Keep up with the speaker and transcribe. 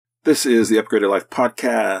This is the Upgraded Life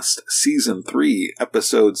Podcast, Season 3,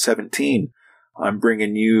 Episode 17. I'm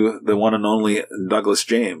bringing you the one and only Douglas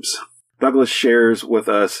James. Douglas shares with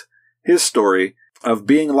us his story of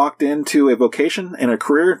being locked into a vocation and a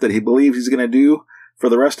career that he believes he's going to do for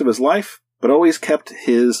the rest of his life, but always kept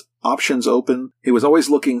his options open. He was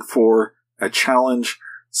always looking for a challenge,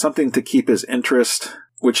 something to keep his interest,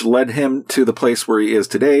 which led him to the place where he is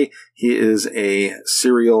today. He is a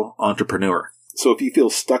serial entrepreneur. So if you feel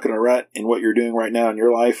stuck in a rut in what you're doing right now in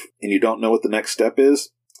your life and you don't know what the next step is,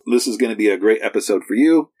 this is going to be a great episode for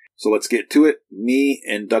you. So let's get to it. Me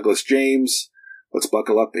and Douglas James, let's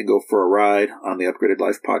buckle up and go for a ride on the Upgraded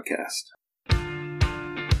Life Podcast.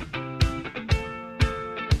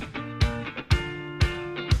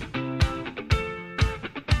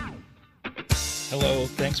 Hello,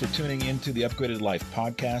 thanks for tuning in to the Upgraded Life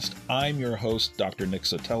Podcast. I'm your host, Dr. Nick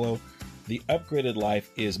Sotelo. The Upgraded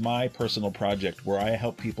Life is my personal project where I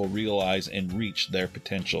help people realize and reach their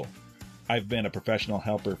potential. I've been a professional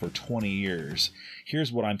helper for 20 years.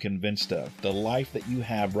 Here's what I'm convinced of. The life that you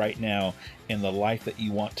have right now and the life that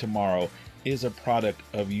you want tomorrow is a product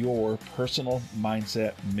of your personal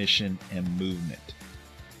mindset, mission, and movement.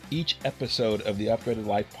 Each episode of the Upgraded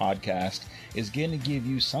Life Podcast is going to give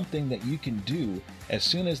you something that you can do as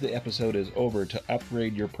soon as the episode is over to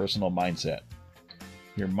upgrade your personal mindset.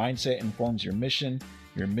 Your mindset informs your mission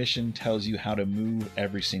tells you how to move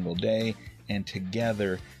every single day, and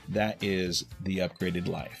together, that is the Upgraded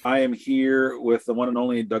Life. I am here with the one and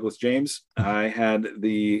only Douglas James. I had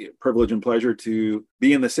the privilege and pleasure to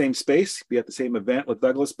be in the same space, be at the same event with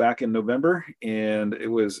Douglas back in November, and it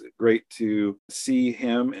was great to see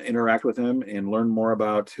him, interact with him, and learn more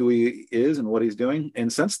about who he is and what he's doing.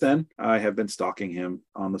 And since then, I have been stalking him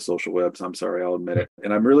on the social webs. I'm sorry, I'll admit it.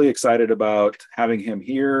 And I'm really excited about having him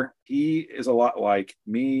here. He is a lot like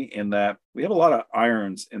me in that we have a lot of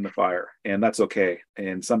irons in the fire, and that's okay.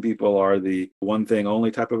 And some people are the one thing only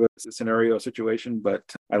type of a scenario situation, but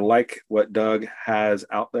I like what Doug has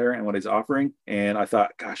out there and what he's offering. And I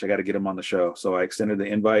thought, gosh, I got to get him on the show. So I extended the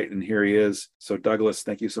invite and here he is. So Douglas,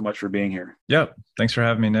 thank you so much for being here. Yep. Thanks for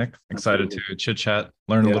having me, Nick. Excited Absolutely. to chit chat,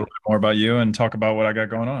 learn a little bit more about you and talk about what I got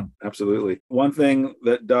going on. Absolutely. One thing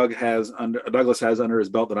that Douglas has under his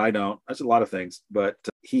belt that I don't, that's a lot of things, but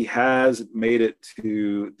he has made it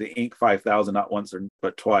to the Inc. 5000, not once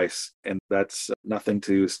but twice. And that's nothing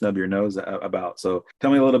to snub your nose about. So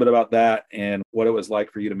tell me a little bit about that and what it was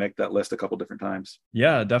like for you to make that list a couple different times.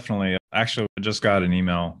 Yeah, definitely. Actually, I just got an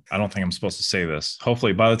email. I don't think I'm supposed to say this.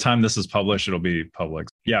 Hopefully by the time this is published, it'll be public.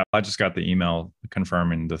 Yeah, I just got the email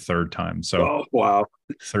confirming the third time. So oh, wow.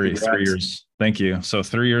 Three years. Thank you. So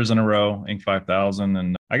 3 years in a row, Inc. 5000.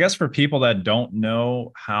 And I guess for people that don't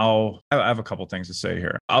know how, I have a couple things to say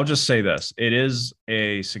here. I'll just say this. It is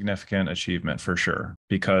a significant achievement for sure,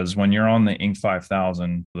 because when you're on the Inc.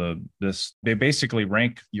 5000, they basically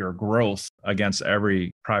rank your growth against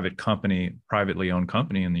every privately owned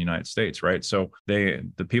company in the United States, right? So the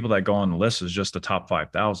people that go on the list is just the top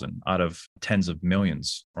 5,000 out of tens of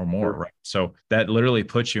millions or more, right? So that literally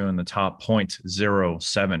puts you in the top 0.07%.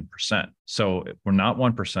 So we're not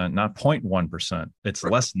 1%, not 0.1%. It's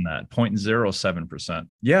less than that, 0.07%.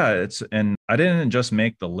 Yeah, and I didn't just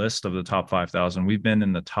make the list of the top 5,000. We've been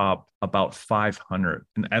in the top about 500,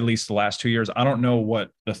 at least the last 2 years. I don't know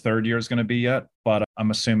what the third year is going to be yet, but I'm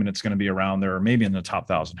assuming it's going to be around there, or maybe in the top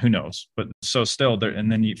 1,000. Who knows? But so still there.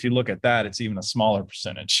 And then if you look at that, it's even a smaller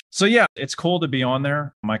percentage. So yeah, it's cool to be on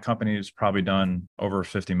there. My company has probably done over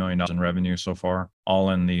 $50 million in revenue so far, all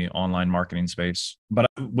in the online marketing space. But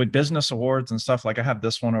with business awards and stuff, like I have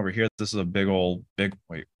this one over here. This is a big,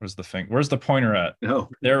 wait, where's the thing? Where's the pointer at? No.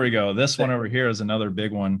 There we go. This one over here is another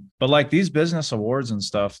big one. But like these business awards and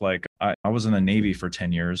stuff, like I was in the Navy for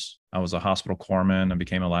 10 years. I was a hospital corpsman. I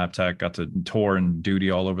became a lab tech, got to tour and duty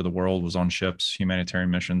all over the world, was on ships, humanitarian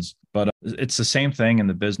missions. But it's the same thing in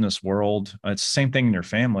the business world. It's the same thing in your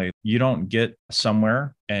family. You don't get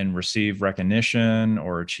somewhere and receive recognition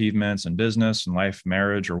or achievements in business and life,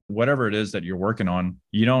 marriage, or whatever it is that you're working on.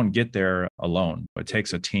 You don't get there alone. It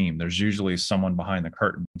takes a team. There's usually someone behind the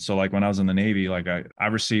curtain. So like when I was in the Navy, like I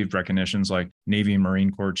received recognitions like Navy and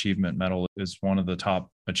Marine Corps Achievement Medal is one of the top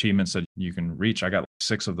achievements that you can reach. I got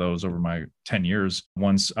 6 of those over my 10 years.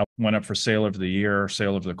 Once I went up for Sailor of the Year,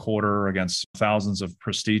 Sailor of the Quarter against thousands of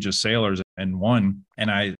prestigious sailors and won.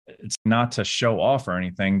 And it's not to show off or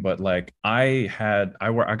anything, but like I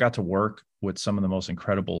got to work with some of the most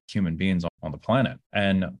incredible human beings on the planet.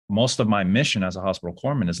 And most of my mission as a hospital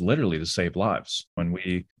corpsman is literally to save lives.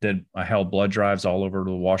 I held blood drives all over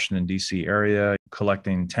the Washington, D.C. area,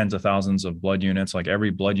 collecting tens of thousands of blood units. Like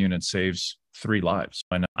every blood unit saves 3 lives.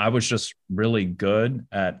 And I was just really good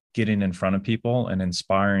at getting in front of people and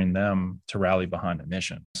inspiring them to rally behind a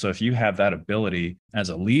mission. So if you have that ability as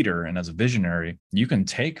a leader and as a visionary, you can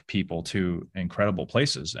take people to incredible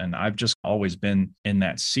places. And I've just always been in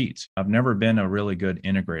that seat. I've never been a really good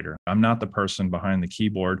integrator. I'm not the person behind the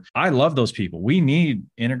keyboard. I love those people. We need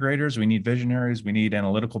integrators. We need visionaries. We need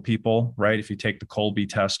analytical people, right? If you take the Colby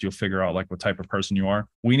test, you'll figure out like what type of person you are.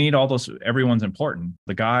 We need all those. Everyone's important.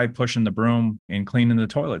 The guy pushing the broom and cleaning the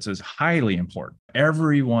toilets is highly important.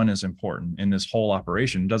 Everyone is important in this whole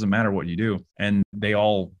operation. It doesn't matter what you do. And they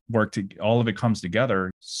all work to, all of it comes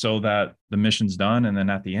together so that the mission's done. And then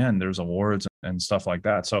at the end, there's awards and stuff like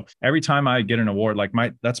that. So every time I get an award, like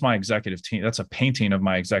that's my executive team. That's a painting of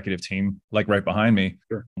my executive team, like right behind me.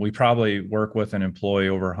 Sure. We probably work with and employ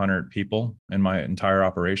over 100 people in my entire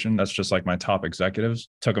operation. That's just like my top executives.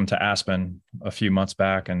 Took them to Aspen a few months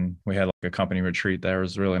back and we had like a company retreat there. It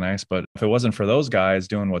was really nice. But if it wasn't for those guys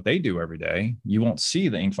doing what they do every day, you won't see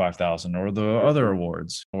the Inc. 5000 or the other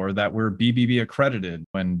awards or that we're BBB accredited.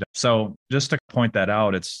 And so just to point that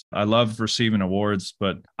out, I love receiving awards,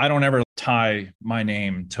 but I don't ever tie my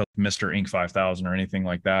name to Mr. Inc. 5000 or anything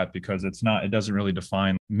like that, because it doesn't really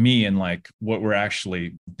define me and like what we're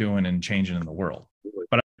actually doing and changing in the world.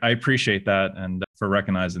 But I appreciate that and for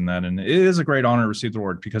recognizing that. And it is a great honor to receive the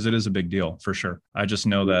award because it is a big deal for sure. I just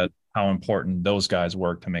know that how important those guys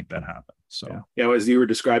work to make that happen. So yeah, as you were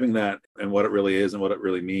describing that and what it really is and what it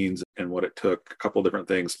really means and what it took, a couple of different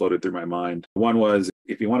things floated through my mind. One was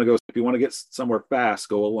if you want to get somewhere fast,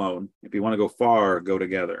 go alone. If you want to go far, go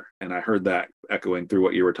together. And I heard that echoing through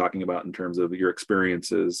what you were talking about in terms of your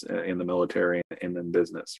experiences in the military and in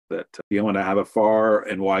business. That if you want to have a far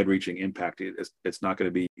and wide-reaching impact, it's not going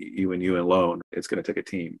to be you and you alone. It's going to take a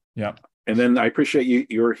team. Yeah. And then I appreciate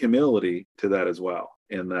your humility to that as well.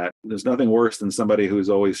 In that there's nothing worse than somebody who's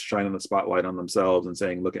always shining the spotlight on themselves and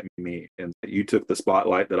saying, look at me. And you took the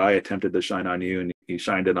spotlight that I attempted to shine on you and you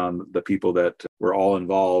shined it on the people that were all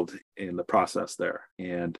involved in the process there.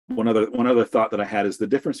 And one other thought that I had is the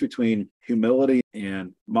difference between humility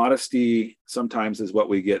and modesty sometimes is what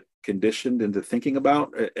we get conditioned into thinking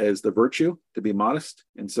about as the virtue, to be modest.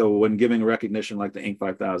 And so when giving recognition like the Inc.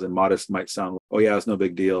 5000, modest might sound, oh yeah, it's no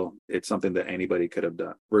big deal. It's something that anybody could have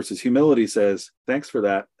done. Versus humility says, thanks for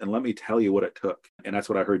that. And let me tell you what it took. And that's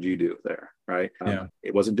what I heard you do there, right?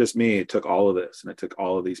 It wasn't just me. It took all of this and it took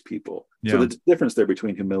all of these people. Yeah. So the difference there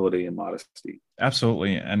between humility and modesty.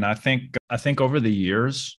 Absolutely. And I think over the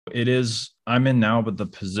years, I'm in now with the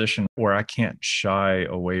position where I can't shy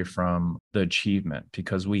away from the achievement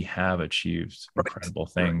because we have achieved incredible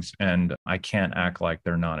things and I can't act like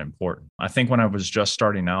they're not important. I think when you're just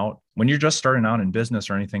starting out in business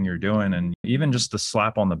or anything you're doing, and even just the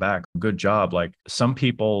slap on the back, good job. Like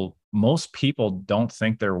most people don't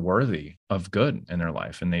think they're worthy of good in their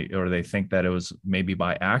life. And they think that it was maybe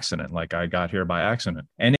by accident. Like I got here by accident.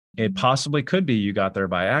 And it possibly could be you got there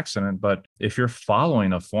by accident, but if you're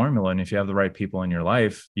following a formula and if you have the right people in your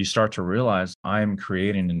life, you start to realize I'm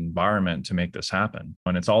creating an environment to make this happen.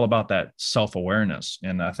 And it's all about that self-awareness.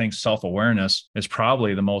 And I think self-awareness is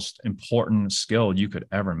probably the most important skill you could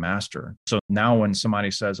ever master. So now when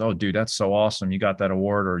somebody says, oh, dude, that's so awesome. You got that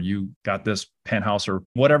award or you got this penthouse or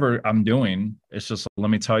whatever I'm doing, it's just, let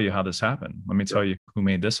me tell you how this happened. Let me tell you who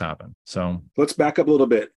made this happen. So let's back up a little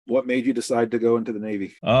bit. What made you decide to go into the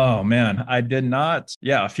Navy? Oh man, I did not.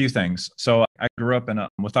 Yeah, a few things. So I grew up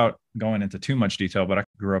without going into too much detail, but I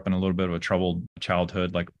grew up in a little bit of a troubled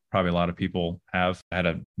childhood, like probably a lot of people have. I had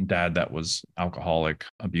a dad that was alcoholic,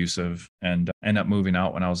 abusive, and ended up moving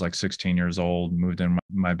out when I was like 16 years old, moved in with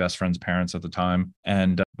my best friend's parents at the time,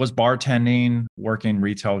 and was bartending, working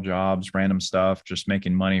retail jobs, random stuff, just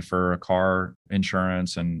making money for a car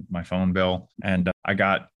insurance and my phone bill. And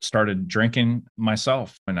I started drinking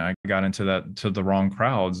myself and I got into the wrong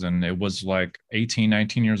crowds. And it was like 18,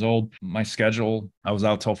 19 years old. My schedule, I was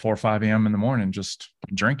out till 4 or 5 a.m. in the morning, just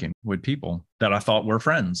drinking with people that I thought were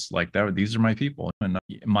friends. Like these are my people. And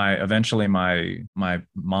eventually my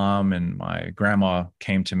mom and my grandma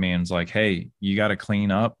came to me and was like, hey, you got to clean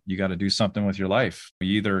up. You got to do something with your life.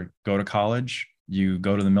 You either go to college, you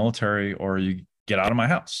go to the military, or you get out of my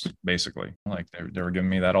house, basically. Like they were giving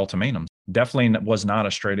me that ultimatum. Definitely was not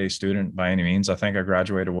a straight A student by any means. I think I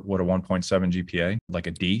graduated with a 1.7 GPA, like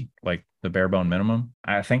a D, like the bare bone minimum.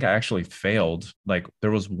 I think I actually failed. Like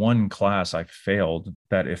there was one class I failed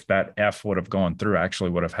that if that F would have gone through, I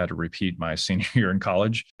actually would have had to repeat my senior year in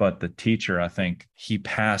college. But the teacher, I think he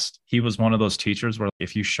passed. He was one of those teachers where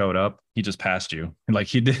if you showed up, he just passed you. Like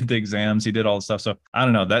he did the exams, he did all the stuff. So I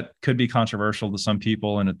don't know, that could be controversial to some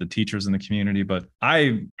people and the teachers in the community, but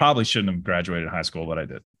I probably shouldn't have graduated high school, but I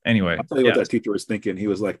did. anyway, I'll tell you what yeah, that teacher was thinking. He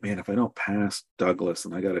was like, man, if I don't pass Douglas,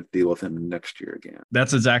 then I got to deal with him next year again.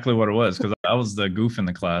 that's exactly what it was. Because I was the goof in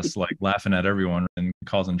the class, like laughing at everyone and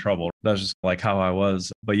causing trouble. That's just like how I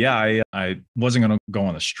was. But yeah, I wasn't going to go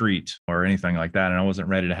on the street or anything like that. And I wasn't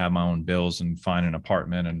ready to have my own bills and find an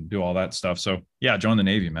apartment and do all that stuff. So yeah, I joined the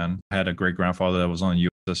Navy, man. I had a great grandfather that was on the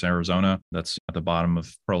USS Arizona. That's at the bottom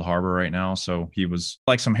of Pearl Harbor right now. So he was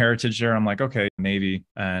like some heritage there. I'm like, okay, Navy.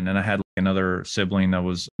 And then I had like another sibling that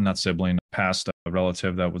was not sibling, past a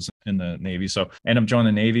relative that was in the Navy. So I ended up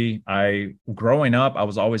joining the Navy. Growing up, I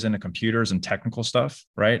was always into computers and technical stuff,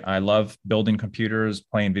 right? I love building computers,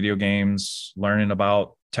 playing video games, learning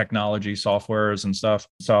about technology, softwares and stuff.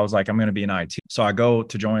 So I was like, I'm going to be in IT. So I go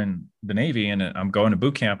to join the Navy and I'm going to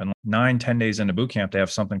boot camp, and 9-10 days into boot camp, they have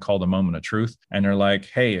something called a moment of truth. And they're like,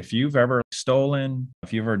 hey, if you've ever stolen,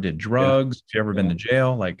 if you ever did drugs, if you ever been to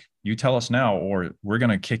jail, like you tell us now, or we're going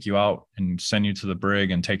to kick you out and send you to the brig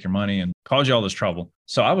and take your money and cause you all this trouble.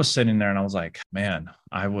 So I was sitting there and I was like, man,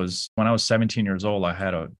 when I was 17 years old,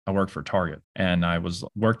 I worked for Target, and I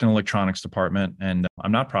worked in the electronics department, and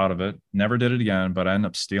I'm not proud of it. Never did it again, but I ended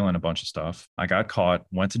up stealing a bunch of stuff. I got caught,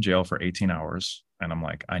 went to jail for 18 hours. And I'm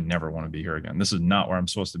like, I never want to be here again. This is not where I'm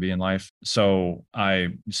supposed to be in life. So I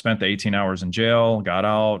spent the 18 hours in jail, got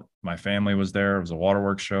out. My family was there. It was a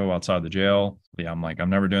waterworks show outside the jail. Yeah, I'm like,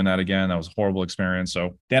 I'm never doing that again. That was a horrible experience.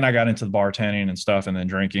 So then I got into the bartending and stuff, and then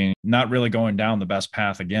drinking, not really going down the best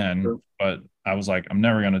path again. Sure. But I was like, I'm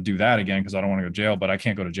never going to do that again because I don't want to go to jail, but I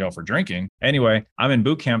can't go to jail for drinking. Anyway, I'm in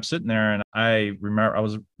boot camp sitting there, and I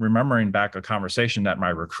was remembering back a conversation that my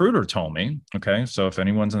recruiter told me. Okay. So if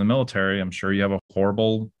anyone's in the military, I'm sure you have a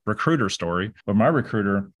horrible recruiter story. But my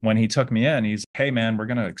recruiter, when he took me in, he's, hey, man, we're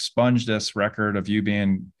going to expunge this record of you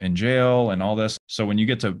being in jail and all this. So when you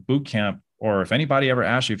get to boot camp, or if anybody ever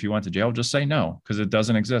asks you if you went to jail, just say no, because it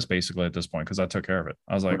doesn't exist basically at this point, because I took care of it.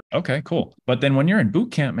 I was like, okay, cool. But then when you're in boot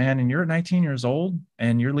camp, man, and you're 19 years old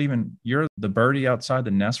and you're the birdie outside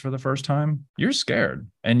the nest for the first time, you're scared.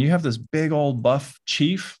 And you have this big old buff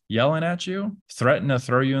chief yelling at you, threatening to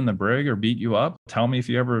throw you in the brig or beat you up. Tell me if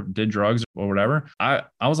you ever did drugs or whatever. I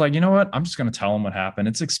was like, you know what? I'm just going to tell him what happened.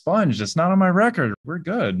 It's expunged. It's not on my record. We're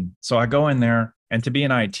good. So I go in there. And to be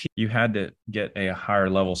in IT, you had to get a higher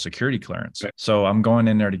level security clearance. So I'm going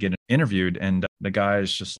in there to get interviewed, and the guy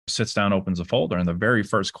just sits down, opens a folder, and the very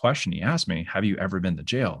first question he asked me, have you ever been to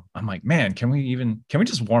jail? I'm like, man, can we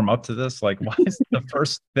just warm up to this? Like, why is the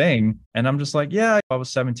first thing? And I'm just like, yeah, I was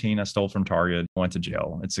 17. I stole from Target, went to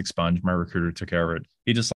jail. It's expunged. My recruiter took care of it.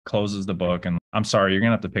 He just closes the book, and I'm sorry, you're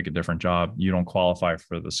going to have to pick a different job. You don't qualify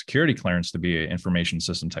for the security clearance to be an information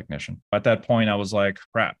system technician. At that point, I was like,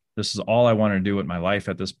 crap, this is all I want to do with my life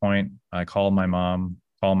at this point. I called my mom,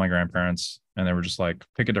 called my grandparents, and they were just like,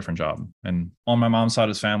 pick a different job. And on my mom's side of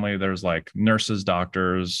his family, there's like nurses,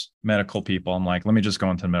 doctors, medical people. I'm like, let me just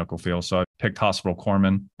go into the medical field. So I picked hospital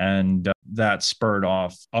corpsman, and that spurred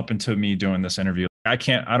off up into me doing this interview. I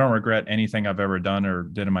don't regret anything I've ever done or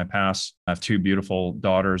did in my past. I have 2 beautiful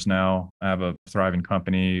daughters now. I have a thriving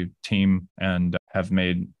company team and have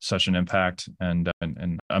made such an impact. And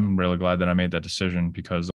I'm really glad that I made that decision,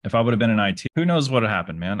 because if I would have been in IT, who knows what would have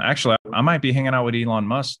happened, man. Actually, I might be hanging out with Elon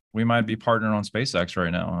Musk. We might be partnering on SpaceX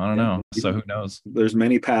right now. I don't know. So who knows? There's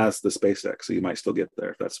many paths to SpaceX, so you might still get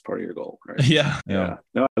there if that's part of your goal, right? Yeah.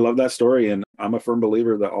 No, I love that story, and I'm a firm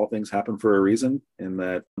believer that all things happen for a reason, and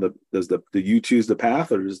that do you choose the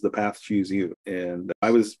path, or does the path choose you? And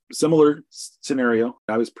I was similar scenario.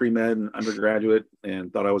 I was pre-med and undergraduate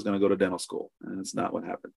and thought I was going to go to dental school, and it's not what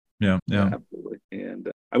happened. Yeah. Absolutely.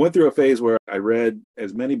 And I went through a phase where I read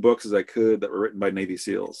as many books as I could that were written by Navy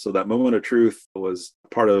SEALs. So that moment of truth was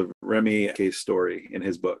part of Remy K's story in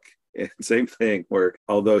his book. And same thing, where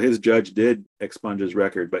although his judge did expunge his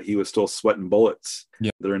record, but he was still sweating bullets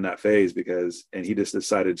during that phase, and he just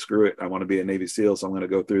decided, screw it, I want to be a Navy SEAL, so I'm going to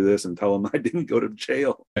go through this and tell him I didn't go to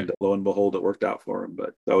jail. And lo and behold, it worked out for him.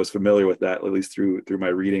 But I was familiar with that, at least through my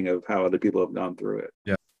reading of how other people have gone through it.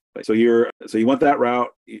 Yeah. So you went that route,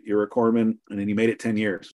 you're a corpsman, and then you made it 10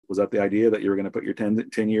 years. Was that the idea, that you were going to put your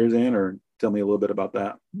 10 years in, or tell me a little bit about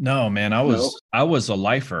that? No, man, I was a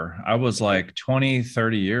lifer. I was like 20,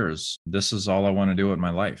 30 years. This is all I want to do with my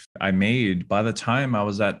life. By the time I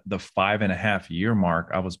was at the 5.5 year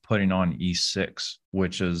mark, I was putting on E6,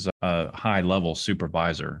 which is a high level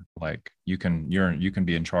supervisor. Like you can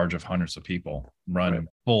be in charge of hundreds of people, run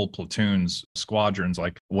full platoons, squadrons,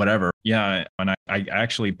 like whatever. Yeah. And I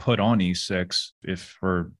actually put on E6, if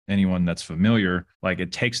for anyone that's familiar, like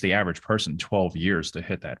it takes the average person 12 years to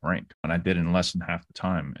hit that rank. And I did in less than half the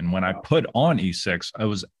time. time. And when I put on E6,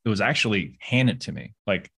 it was actually handed to me.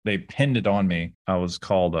 Like they pinned it on me. I was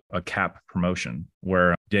called a cap promotion,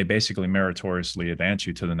 where they basically meritoriously advance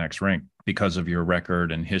you to the next rank because of your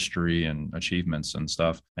record and history and achievements and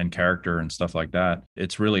stuff and character and stuff like that.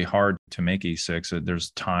 It's really hard to make E6.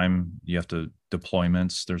 There's time, you have to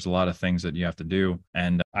deployments. There's a lot of things that you have to do.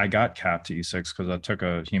 And I got capped to E6 because I took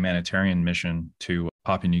a humanitarian mission to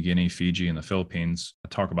Papua New Guinea, Fiji, and the Philippines. I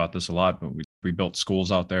talk about this a lot, but we built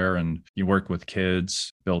schools out there, and you work with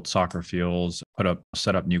kids, built soccer fields,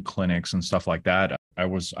 set up new clinics and stuff like that. I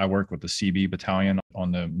worked with the CB battalion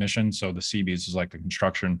on the mission. So the CBs is like the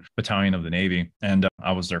construction battalion of the Navy. And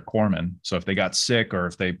I was their corpsman. So if they got sick or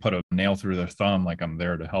if they put a nail through their thumb, like I'm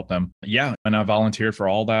there to help them. Yeah. And I volunteered for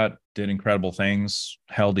all that, did incredible things,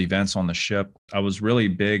 held events on the ship. I was really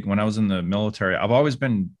big when I was in the military. I've always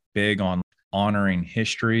been big on honoring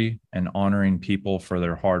history and honoring people for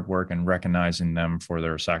their hard work and recognizing them for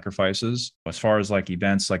their sacrifices. As far as like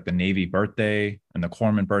events like the Navy birthday and the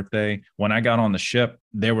corpsman birthday, when I got on the ship,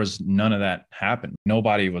 there was none of that happened.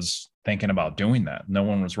 Nobody was thinking about doing that. No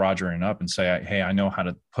one was rogering up and say, hey, I know how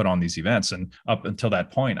to put on these events. And up until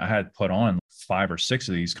that point, I had put on 5 or 6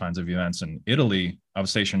 of these kinds of events in Italy. I was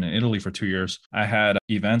stationed in Italy for 2 years. I had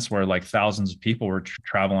events where like thousands of people were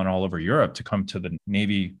traveling all over Europe to come to the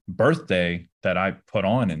Navy birthday that I put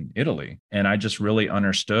on in Italy. And I just really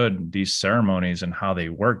understood these ceremonies and how they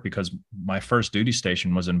work, because my first duty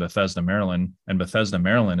station was in Bethesda, Maryland. And Bethesda,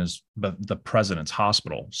 Maryland is the president's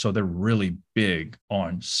hospital. So they're really big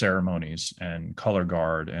on ceremonies and color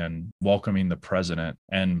guard and welcoming the president.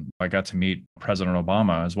 And I got to meet President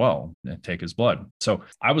Obama as well and take his blood. So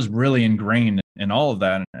I was really ingrained in all of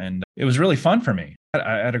that. And it was really fun for me.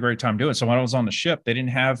 I had a great time doing it. So when I was on the ship, they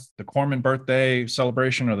didn't have the corpsman birthday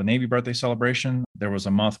celebration or the Navy birthday celebration. There was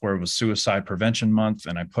a month where it was Suicide Prevention Month,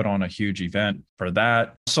 and I put on a huge event for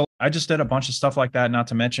that. So I just did a bunch of stuff like that, not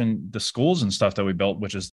to mention the schools and stuff that we built,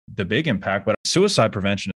 which is the big impact. But suicide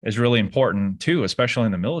prevention is really important too, especially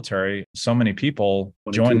in the military. So many people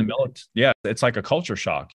join the military. Yeah, it's like a culture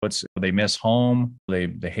shock. They miss home. They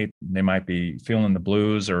they might be feeling the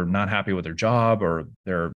blues or not happy with their job, or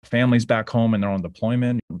their families back home and they're on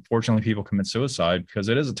deployment. Unfortunately, people commit suicide because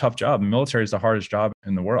it is a tough job. The military is the hardest job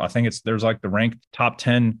in the world. I think there's like the ranked top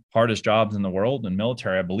 10 hardest jobs in the world, and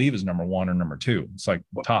military, I believe, is number 1 or number 2. It's like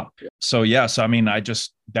top. So yes, I mean,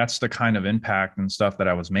 that's the kind of impact and stuff that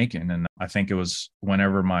I was making. And I think it was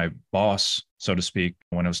whenever my boss, so to speak,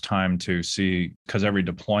 when it was time to see, because every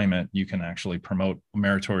deployment you can actually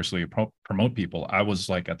meritoriously promote people. I was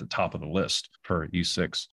like at the top of the list for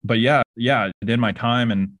E6. But yeah, I did my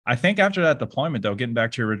time. And I think after that deployment, though, getting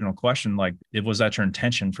back to your original question, like, it was that your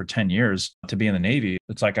intention for 10 years to be in the Navy?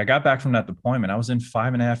 It's like I got back from that deployment. I was in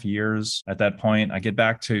 5.5 years at that point. I get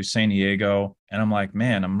back to San Diego and I'm like,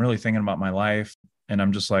 man, I'm really thinking about my life. And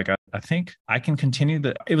I'm just like, I think I can continue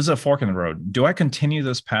it was a fork in the road. Do I continue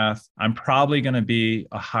this path? I'm probably going to be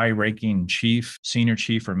a high-ranking chief, senior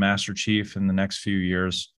chief, or master chief in the next few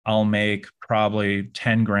years. I'll make probably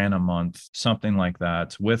 10 grand a month, something like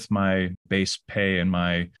that, with my base pay and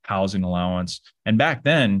my housing allowance. And back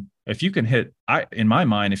then, if you can in my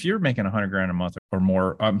mind, if you're making 100 grand a month or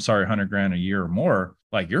more, 100 grand a year or more,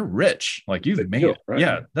 like, you're rich, like you've made it. Right?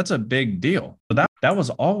 Yeah, that's a big deal. So that was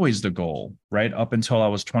always the goal, right? Up until I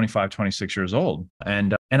was 25, 26 years old.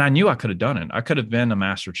 And I knew I could have done it. I could have been a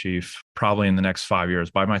master chief probably in the next 5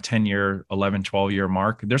 years. By my 10-year, 11, 12-year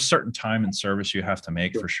mark, there's certain time and service you have to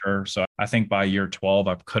make for sure. So I think by year 12,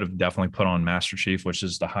 I could have definitely put on master chief, which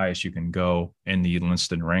is the highest you can go in the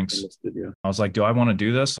enlisted ranks. I was like, do I want to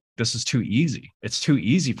do this? This is too easy. It's too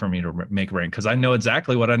easy for me to make rank because I know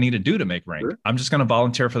exactly what I need to do to make rank. Sure. I'm just going to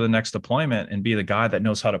volunteer for the next deployment and be the guy that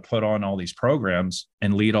knows how to put on all these programs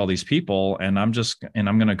and lead all these people. And I'm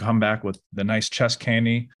going to come back with the nice chest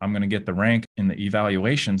candy. I'm going to get the rank in the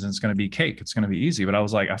evaluations, and it's going to be cake. It's going to be easy. But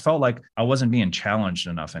I felt like I wasn't being challenged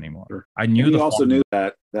enough anymore. Sure. I knew you also knew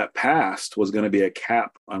that past was going to be a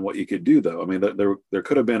cap on what you could do, though. I mean, there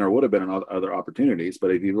could have been or would have been other opportunities,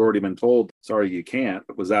 but if you've already been told, sorry, you can't,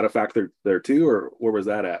 was that a factor there too, or where was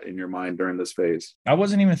that at in your mind during this phase? I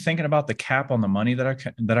wasn't even thinking about the cap on the money that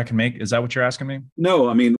I can make. Is that what you're asking me? No,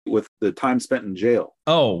 I mean, with the time spent in jail.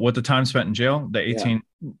 Oh, with the time spent in jail, the 18. Yeah.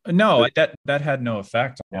 No, that had no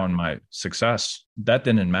effect on my success. That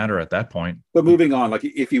didn't matter at that point. But moving on, like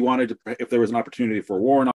if there was an opportunity for a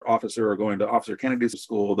warrant officer or going to Officer Kennedy's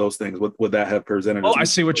school, those things, would that have presented? Oh, I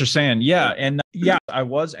see what you're saying. Yeah. And Yeah, I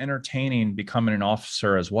was entertaining becoming an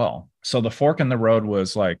officer as well. So the fork in the road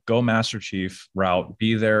was like, go Master Chief route,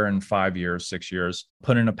 be there in 5 years, 6 years,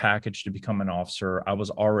 put in a package to become an officer. I was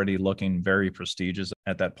already looking very prestigious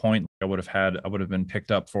at that point. I would have been picked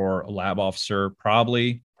up for a lab officer,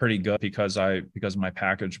 probably pretty good because my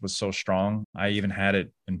package was so strong. I even had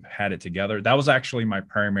it together. That was actually my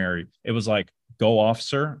primary. It was like, go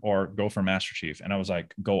officer or go for Master Chief. And I was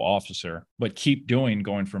like, go officer, but keep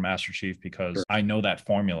going for Master Chief because I know that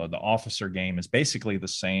formula. The officer game is basically the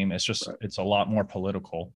same. It's just, it's a lot more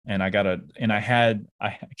political. And I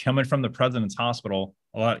coming from the president's hospital,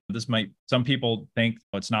 some people think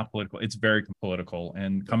it's not political. It's very political.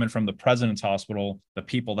 And coming from the president's hospital, the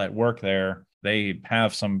people that work there, they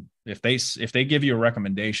have some, if they give you a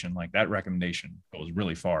recommendation, like that recommendation goes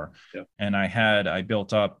really far. Yeah. And I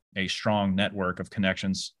built up a strong network of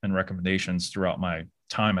connections and recommendations throughout my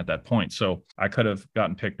time at that point. So I could have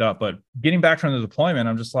gotten picked up, but getting back from the deployment,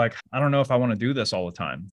 I'm just like, I don't know if I want to do this all the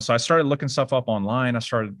time. So I started looking stuff up online. I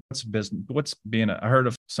started, I heard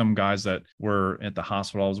of some guys that were at the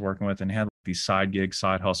hospital I was working with and had these side gigs,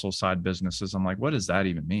 side hustles, side businesses. I'm like, what does that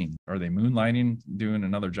even mean? Are they moonlighting, doing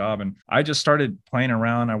another job? And I just started playing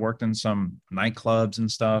around. I worked in some nightclubs and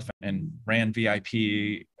stuff and ran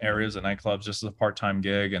VIP areas at nightclubs just as a part-time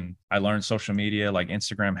gig. And I learned social media, like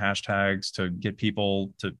Instagram hashtags to get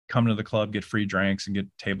people to come to the club, get free drinks and get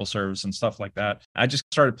table service and stuff like that. I just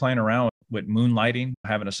started playing around with moonlighting,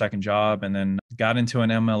 having a second job, and then got into an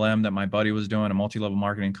MLM that my buddy was doing, a multi-level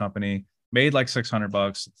marketing company. Made like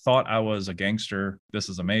 $600, thought I was a gangster. This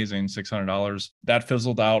is amazing, $600. That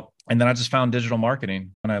fizzled out. And then I just found digital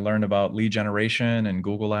marketing and I learned about lead generation and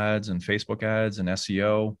Google ads and Facebook ads and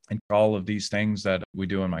SEO and all of these things that we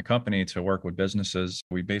do in my company to work with businesses.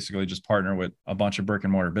 We basically just partner with a bunch of brick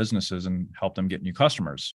and mortar businesses and help them get new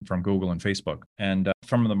customers from Google and Facebook. And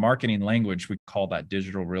from the marketing language, we call that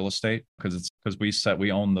digital real estate because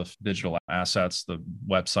we own the digital assets, the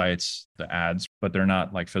websites, the ads, but they're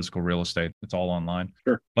not like physical real estate. It's all online.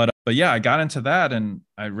 Sure. But yeah, I got into that and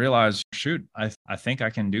I realized, shoot, I think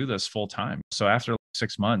I can do this full time. So after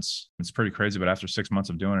 6 months, it's pretty crazy, but after 6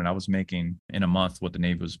 months of doing it, I was making in a month what the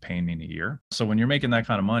Navy was paying me in a year. So when you're making that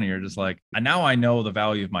kind of money, you're just like, and now I know the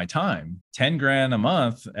value of my time. 10 grand a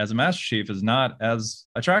month as a Master Chief is not as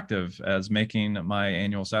attractive as making my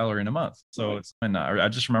annual salary in a month. So I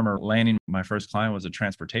just remember landing my first client was a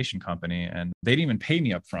transportation company and they didn't even pay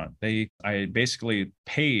me up front. I basically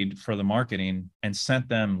paid for the marketing and sent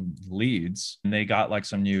them leads and they got like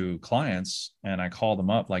some new clients and I called them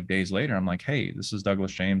up like days later. I'm like, hey, this is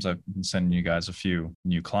Douglas James. I've been sending you guys a few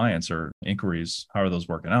new clients or inquiries. How are those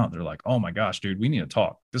working out? They're like, oh my gosh, dude, we need to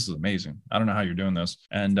talk. This is amazing. I don't know how you're doing this.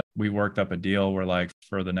 And we worked up a deal where like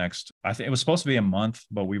for the next, I think it was supposed to be a month,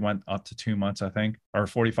 but we went up to 2 months, I think, or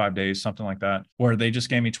 45 days, something like that, where they just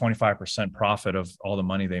gave me 25% profit of all the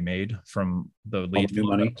money they made from the lead. New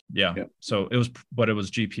money. Yeah. So it was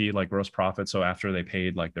GP, like gross profit. So after they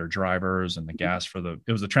paid like their drivers and the gas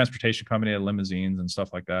it was a transportation company, limousines and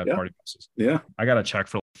stuff like that. Party buses. Yeah. I got a check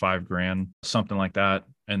for like $5,000, something like that.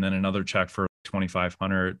 And then another check for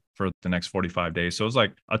 2,500 for the next 45 days. So it was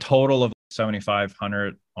like a total of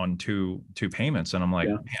 7,500 on two payments. And I'm like,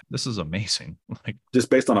 man, this is amazing. Like just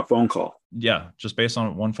based on a phone call. Yeah. Just based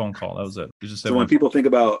on one phone call. That was it. So when people think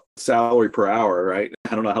about salary per hour, right?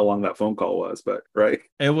 I don't know how long that phone call was, but right.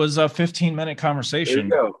 It was a 15-minute conversation.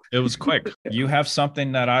 There you go. It was quick. You have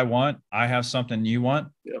something that I want. I have something you want.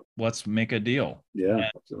 Yep. Let's make a deal. Yeah, and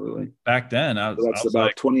absolutely. Back then, that's about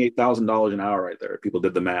like $28,000 an hour right there. People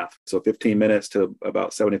did the math. So 15 minutes to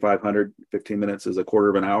about 7,500. 15 minutes is a quarter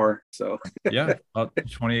of an hour. So yeah, about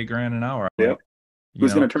 28 grand an hour. Yeah.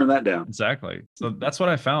 Who's going to turn that down? Exactly. So that's what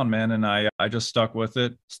I found, man. And I just stuck with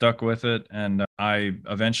it. And I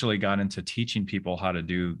eventually got into teaching people how to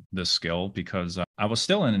do this skill because I was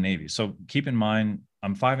still in the Navy. So keep in mind,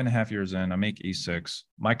 I'm 5.5 years in, I make E6.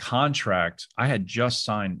 My contract, I had just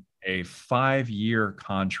signed a 5-year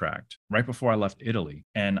contract right before I left Italy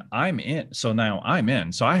and I'm in. So now I'm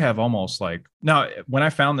in. So I have almost like, now when I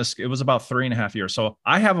found this, it was about 3.5 years. So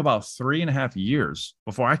I have about 3.5 years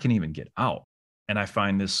before I can even get out. And I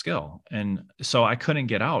find this skill. And so I couldn't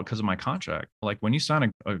get out because of my contract. Like when you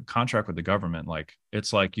sign a contract with the government, like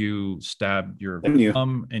it's like you stab your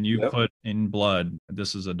thumb and you put in blood,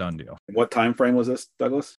 this is a done deal. What time frame was this,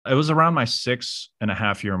 Douglas? It was around my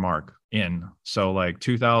 6.5 year mark in. So like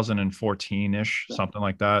 2014-ish, something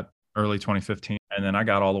like that. early 2015. And then I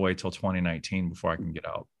got all the way till 2019 before I can get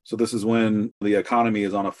out. So this is when the economy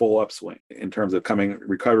is on a full upswing in terms of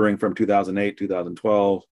recovering from 2008,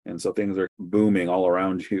 2012. And so things are booming all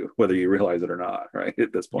around you, whether you realize it or not, right?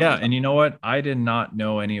 At this point. Yeah. And you know what? I didn't know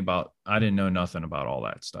nothing about all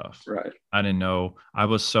that stuff. Right. I didn't know. I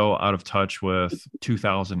was so out of touch with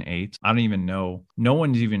 2008. I don't even know. No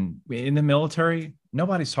one's even in the military.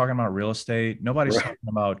 Nobody's talking about real estate. Nobody's Right. talking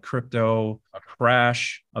about crypto, a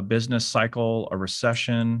crash, a business cycle, a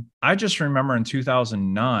recession. I just remember in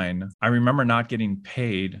 2009, I remember not getting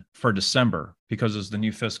paid for December because it was the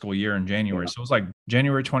new fiscal year in January. Yeah. So it was like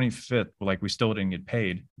January 25th, like we still didn't get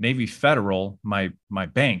paid. Navy Federal, my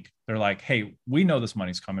bank, they're like, hey, we know this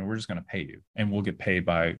money's coming. We're just going to pay you and we'll get paid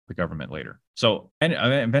by the government later. So, and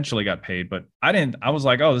I eventually got paid, but I was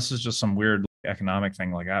like, oh, this is just some weird economic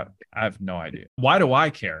thing. Like I have no idea. Why do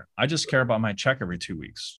I care? I just care about my check every 2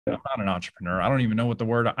 weeks. Yeah. I'm not an entrepreneur. I don't even know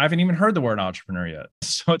I haven't even heard the word entrepreneur yet.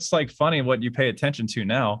 So it's like funny what you pay attention to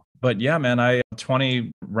now. But yeah, man, around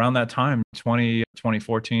that time,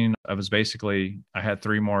 2014, I had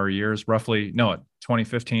 3 more years, roughly. No,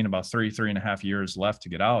 2015, about 3.5 years left to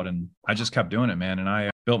get out. And I just kept doing it, man. And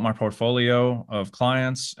I built my portfolio of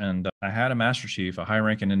clients. And I had a master chief, a high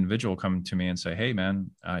ranking individual come to me and say, hey,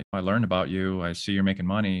 man, I learned about you. I see you're making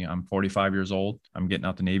money. I'm 45 years old. I'm getting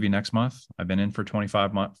out the Navy next month. I've been in for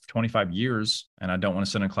 25 years, and I don't want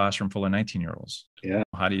to sit in a classroom full of 19-year-olds. Yeah.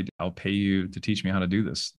 I'll pay you to teach me how to do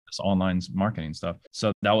this online marketing stuff.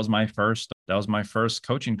 So that was my first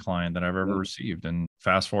coaching client that I've ever received. And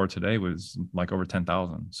fast forward today was like over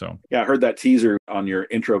 10,000. So yeah, I heard that teaser on your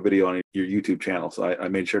intro video on your YouTube channel. So I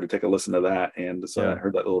made sure to take a listen to that. And so I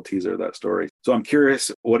heard that little teaser of that story. So I'm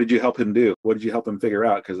curious, what did you help him do? What did you help him figure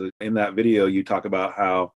out? Because in that video, you talk about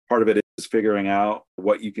how part of it is figuring out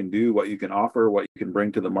what you can do, what you can offer, what you can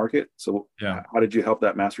bring to the market. So how did you help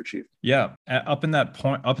that master chief? Yeah. Up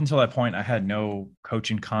until that point, I had no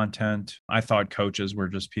coaching content. I thought coaches were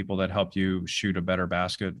just people that helped you shoot a better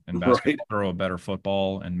basket and basketball, throw a better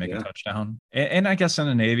football and make a touchdown. And I guess in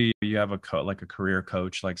the Navy, you have a career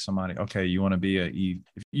coach, like somebody, okay, you want to be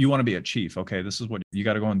a chief. Okay, this is what you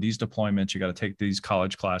got to go on these deployments. You got to take these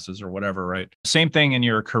college classes or whatever, right? Same thing in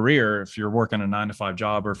your career. If you're working a 9-to-5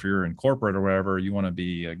 job or if you're in corporate or whatever, you want to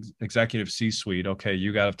be executive C-suite. Okay,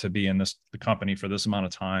 you got to be in the company for this amount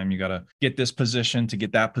of time. You got to get this position to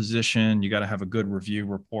get that position. You got to have a good review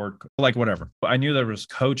report, like whatever. I knew there was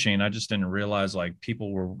coaching. I just didn't realize like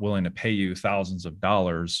people were willing to pay you thousands of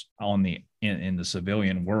dollars in the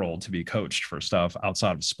civilian world to be coached for stuff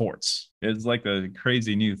outside of sports. It's like a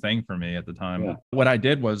crazy new thing for me at the time. Yeah. What I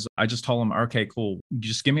did was I just told them, okay, cool.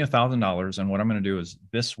 Just give me $1,000. And what I'm going to do is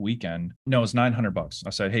this weekend, no, it's $900. I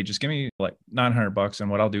said, hey, just give me like $900. And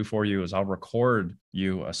what I'll do for you is I'll record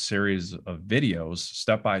you a series of videos,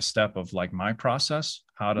 step-by-step of like my process,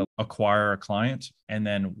 how to acquire a client. And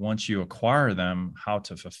then once you acquire them, how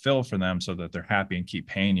to fulfill for them so that they're happy and keep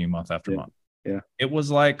paying you month after month. Yeah. It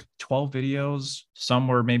was like 12 videos. Some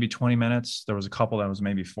were maybe 20 minutes. There was a couple that was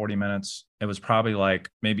maybe 40 minutes. It was probably like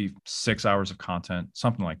maybe 6 hours of content,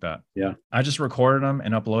 something like that. Yeah. I just recorded them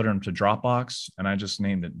and uploaded them to Dropbox. And I just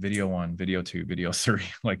named it video 1, video 2, video 3.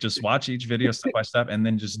 Like just watch each video step by step and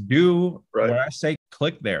then just do what I say,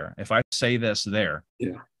 click there. If I say this there.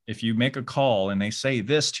 Yeah. If you make a call and they say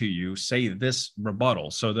this to you, say this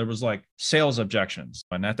rebuttal. So there was like sales objections.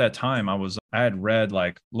 And at that time, I had read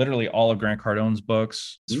like literally all of Grant Cardone's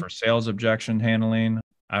books for sales objection handling.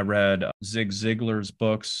 I read Zig Ziglar's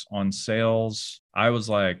books on sales. I was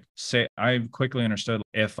like, I quickly understood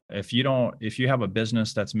if you have a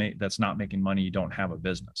business that's not making money, you don't have a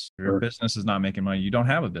business. If your business is not making money, you don't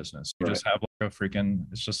have a business. You just have like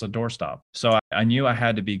it's just a doorstop. So I knew I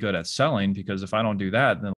had to be good at selling because if I don't do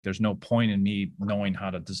that, then there's no point in me knowing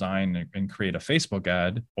how to design and create a Facebook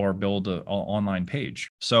ad or build an online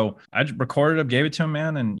page. So I recorded it, gave it to him,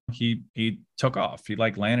 man, and he took off. He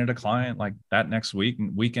like landed a client like that next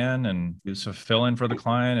weekend and he was fulfilling for the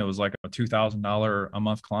client. It was like a $2,000 a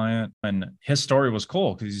month client. And his story was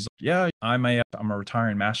cool because he's like, yeah, I'm a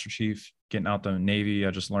retiring master chief getting out the Navy.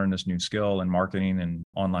 I just learned this new skill in marketing and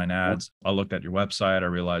online ads. I looked at your website. I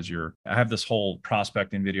realized I have this whole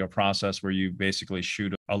prospecting video process where you basically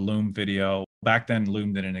shoot a Loom video Back then,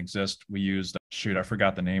 Loom didn't exist. We used, I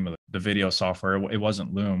forgot the name of the video software. It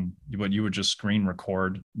wasn't Loom, but you would just screen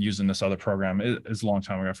record using this other program. It's a long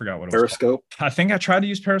time ago. I forgot what it was Periscope. called. I think I tried to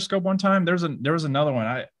use Periscope one time. There was another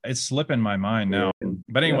one. It's slipping my mind now.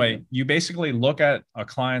 But anyway, you basically look at a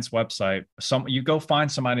client's website. You go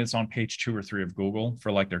find somebody that's on page 2 or 3 of Google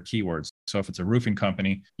for like their keywords. So if it's a roofing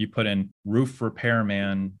company, you put in roof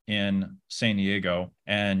repairman in San Diego,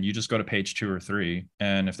 and you just go to page 2 or 3.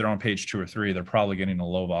 And if they're on page 2 or 3, they're probably getting a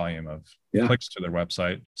low volume of clicks to their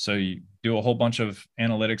website. So you do a whole bunch of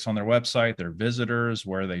analytics on their website, their visitors,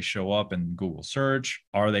 where they show up in Google search.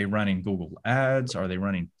 Are they running Google ads? Are they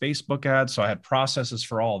running Facebook ads? So I had processes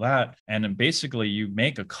for all that. And then basically you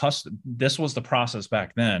make a custom, this was the process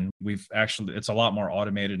back then. It's a lot more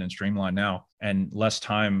automated and streamlined now, and less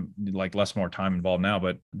more time involved now,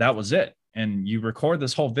 but that was it. And you record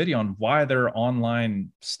this whole video on why their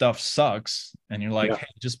online stuff sucks. And you're like, hey,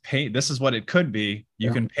 just pay. This is what it could be.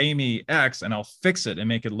 You can pay me X and I'll fix it and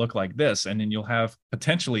make it look like this. And then you'll have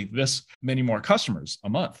potentially this many more customers a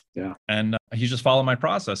month. Yeah. And he just followed my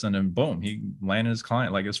process, and then boom, he landed his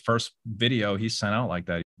client. Like his first video he sent out like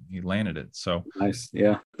that, he landed it. So nice.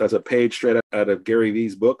 Yeah. That's a page straight out of Gary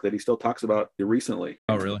Vee's book that he still talks about recently.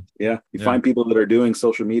 Oh, really? Yeah. You find people that are doing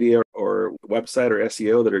social media or website or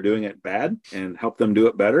SEO that are doing it bad and help them do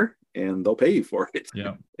it better, and they'll pay you for it.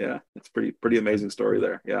 Yeah. Yeah. It's pretty amazing story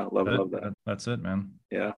there. Yeah. Love that. That's it, man.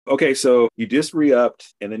 Yeah. Okay. So you just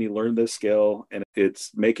re-upped, and then you learned this skill, and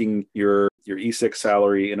it's making your E6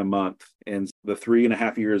 salary in a month. And the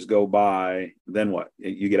 3.5 years go by. Then what?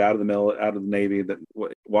 You get out of the Navy.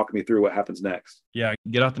 Walk me through what happens next. Yeah.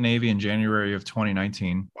 Get out the Navy in January of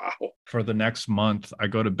 2019. Wow. For the next month, I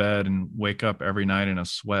go to bed and wake up every night in a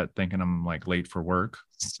sweat thinking I'm like late for work.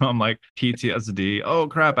 So I'm like PTSD. Oh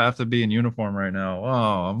crap, I have to be in uniform right now.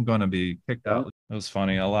 Oh, I'm going to be kicked out. It was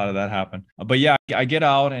funny. A lot of that happened. But yeah, I get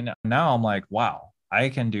out, and now I'm like, wow, I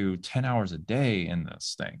can do 10 hours a day in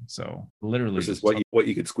this thing. So literally, this is what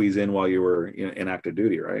you could squeeze in while you were in active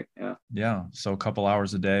duty, right? Yeah. Yeah. So a couple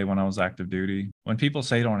hours a day when I was active duty. When people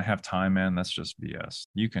say you don't have time, man, that's just BS.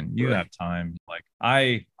 You have time. Like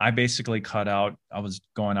I basically cut out. I was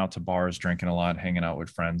going out to bars, drinking a lot, hanging out with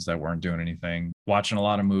friends that weren't doing anything, watching a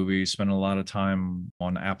lot of movies, spending a lot of time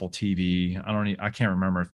on Apple TV. I can't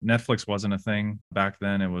remember if Netflix wasn't a thing back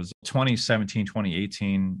then. It was 2017,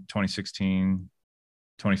 2018, 2016.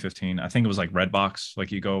 2015. I think it was like Redbox.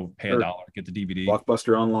 Like you go pay $1, get the DVD.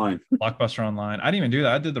 Blockbuster Online. Blockbuster Online. I didn't even do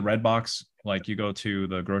that. I did the Redbox. Like you go to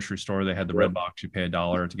the grocery store, they had the Redbox. You pay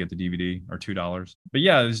 $1 to get the DVD, or $2. But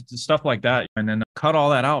yeah, there's stuff like that. And then cut all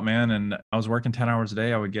that out, man. And I was working 10 hours a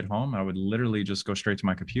day. I would get home. I would literally just go straight to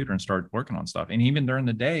my computer and start working on stuff. And even during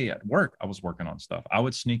the day at work, I was working on stuff. I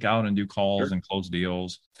would sneak out and do calls and close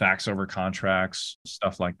deals, fax over contracts,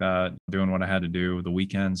 stuff like that, doing what I had to do. The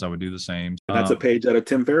weekends, I would do the same. And that's a page out of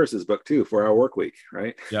Tim Ferriss's book too, 4-Hour Workweek,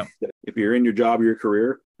 right? Yeah. If you're in your job, your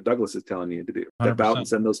career, Douglas is telling you to do. Step 100%. Out and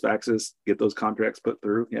send those faxes, get those contracts put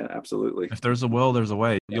through. Yeah, absolutely. If there's a will, there's a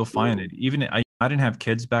way. You'll find it. Even I didn't have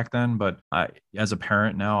kids back then, but as a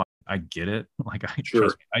parent now, I get it. Like I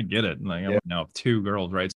get it. Like I now have 2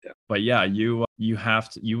 girls, right? Yeah. But yeah, you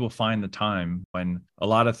will find the time. When a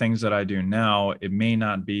lot of things that I do now, it may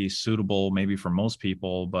not be suitable maybe for most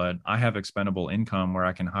people, but I have expendable income where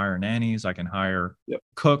I can hire nannies, I can hire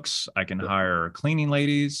cooks, I can hire cleaning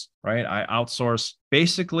ladies, right? I outsource.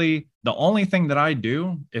 Basically, the only thing that I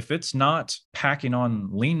do, if it's not packing on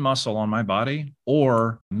lean muscle on my body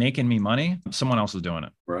or making me money, someone else is doing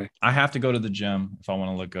it. Right. I have to go to the gym if I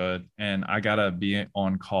want to look good, and I got to be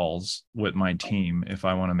on calls with my team if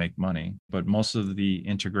I want to make money. But most of the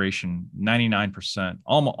integration, 99%,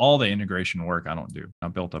 all the integration work I don't do. I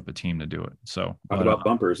built up a team to do it. So talk about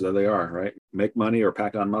bumpers. There they are, right? Make money or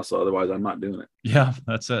pack on muscle. Otherwise, I'm not doing it. Yeah,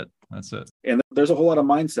 that's it. And there's a whole lot of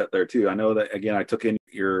mindset there too. I know that, again, I took in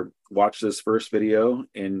your watch this first video,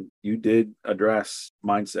 and you did address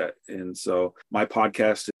mindset. And so my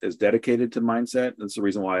podcast is dedicated to mindset. That's the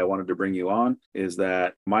reason why I wanted to bring you on, is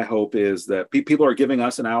that my hope is that people are giving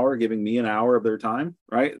me an hour of their time,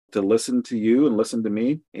 right? To listen to you and listen to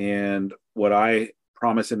me. And what I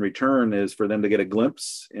promise in return is for them to get a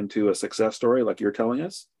glimpse into a success story like you're telling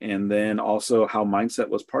us, and then also how mindset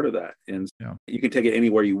was part of that. And you can take it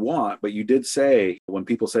anywhere you want, but you did say when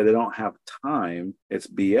people say they don't have time, it's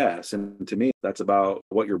BS. And to me, that's about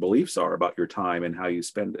what your beliefs are about your time and how you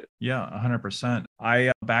spend it. Yeah, 100%.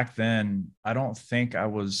 Back then, I don't think I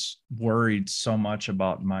was worried so much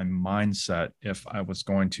about my mindset, if I was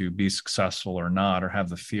going to be successful or not, or have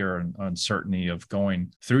the fear and uncertainty of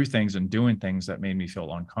going through things and doing things that made me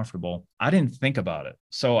feel uncomfortable. I didn't think about it.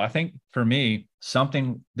 So I think for me,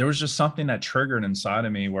 there was just something that triggered inside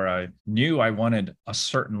of me where I knew I wanted a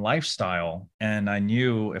certain lifestyle. And I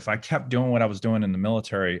knew if I kept doing what I was doing in the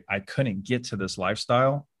military, I couldn't get to this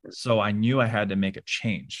lifestyle. So I knew I had to make a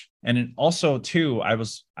change. And then also too, I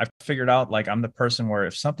figured out like I'm the person where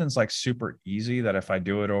if something's like super easy, that if I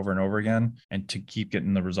do it over and over again and to keep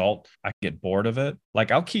getting the result, I get bored of it. Like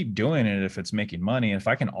I'll keep doing it if it's making money. If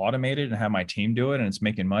I can automate it and have my team do it and it's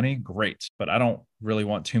making money, great. But I don't really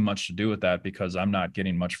want too much to do with that because I'm not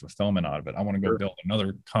getting much fulfillment out of it. I want to go build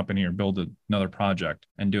another company or build another project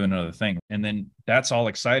and do another thing. And then that's all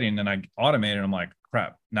exciting. And I automate it. I'm like,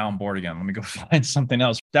 crap, now I'm bored again. Let me go find something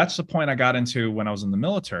else. That's the point I got into when I was in the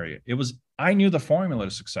military. I knew the formula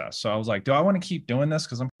to success. So I was like, do I want to keep doing this?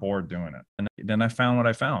 Because I'm bored doing it. And then I found what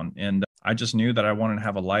I found. And I just knew that I wanted to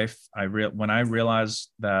have a life. When I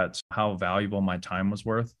realized that how valuable my time was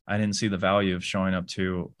worth, I didn't see the value of showing up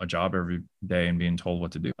to a job every day and being told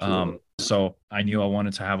what to do. So I knew I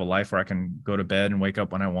wanted to have a life where I can go to bed and wake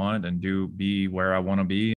up when I want and be where I want to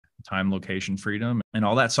be. Time, location, freedom, and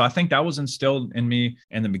all that. So I think that was instilled in me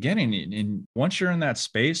in the beginning. And once you're in that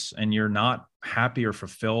space and you're not happy or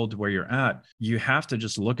fulfilled where you're at, you have to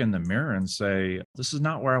just look in the mirror and say, this is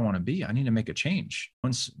not where I want to be. I need to make a change.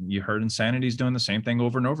 Once you heard insanity is doing the same thing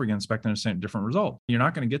over and over again, expecting a different result. You're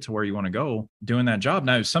not going to get to where you want to go doing that job.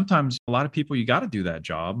 Now, sometimes a lot of people, you got to do that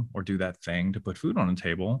job or do that thing to put food on the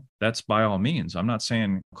table. That's by all means. I'm not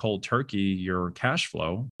saying cold turkey your cash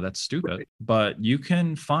flow. That's stupid. Right. But you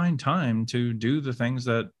can find time to do the things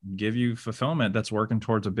that give you fulfillment that's working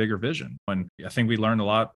towards a bigger vision. And I think we learned a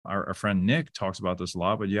lot. Our friend Nick talks about this a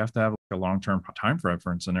lot, but you have to have a long-term time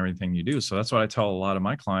reference in everything you do. So that's what I tell a lot of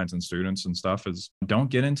my clients and students and stuff is don't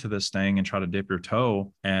get into this thing and try to dip your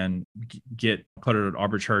toe and put an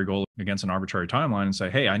arbitrary goal against an arbitrary timeline and say,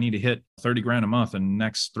 hey, I need to hit 30 grand a month in the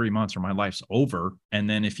next 3 months or my life's over. And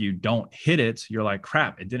then if you don't hit it, you're like,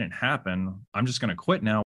 crap, it didn't happen. I'm just going to quit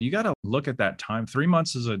now. You got to look at that time. 3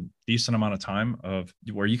 months is a decent amount of time of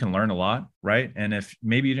where you can learn a lot, right? And if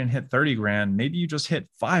maybe you didn't hit 30 grand, maybe you just hit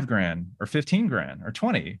 5 grand or 15 grand or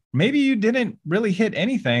 20. Maybe you didn't really hit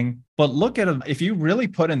anything, but look at it. If you really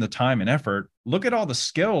put in the time and effort, look at all the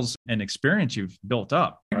skills and experience you've built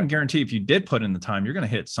up. I can guarantee if you did put in the time, you're going to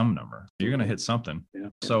hit some number. You're going to hit something. Yeah.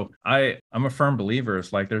 So I'm a firm believer.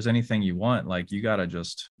 If like there's anything you want, like you got to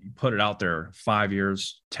just put it out there 5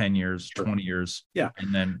 years, 10 years, 20 years. Yeah.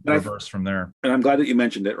 And then reverse from there. And I'm glad that you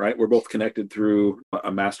mentioned it, right? We're both connected through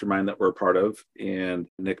a mastermind that we're a part of, and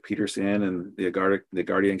Nick Peterson and the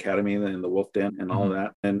Guardian Academy and the Wolf Den and all of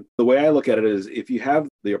that. And the way I look at it is if you have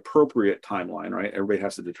the appropriate timeline, right? Everybody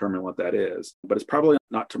has to determine what that is, but it's probably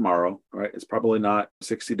not tomorrow, right? It's probably not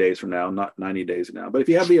 60 days from now, not 90 days from now. But if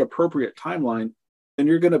you have the appropriate timeline, then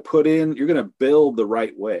you're going to build the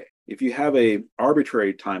right way. If you have a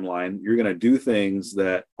arbitrary timeline, you're going to do things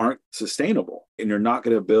that aren't sustainable and you're not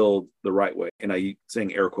going to build the right way. And I'm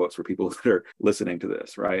saying air quotes for people that are listening to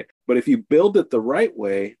this, right? But if you build it the right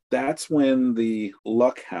way, that's when the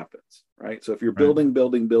luck happens, right? So if you're building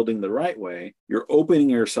the right way, you're opening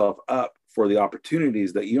yourself up for the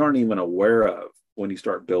opportunities that you aren't even aware of when you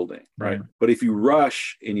start building, right? But if you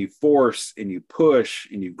rush and you force and you push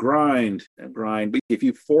and you grind, but if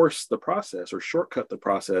you force the process or shortcut the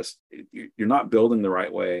process, you're not building the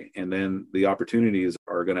right way. And then the opportunities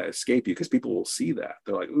are going to escape you because people will see that.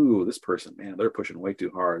 They're like, ooh, this person, man, they're pushing way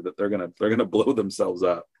too hard, that they're going to blow themselves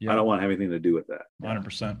up. Yeah. I don't want to have anything to do with that.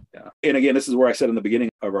 100%. Yeah. And again, this is where I said in the beginning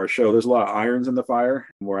of our show, there's a lot of irons in the fire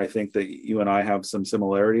where I think that you and I have some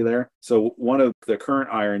similarity there. So one of the current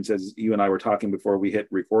irons, as you and I were talking before we hit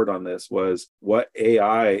record on this, was what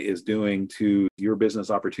AI is doing to your business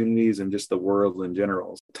opportunities and just the world in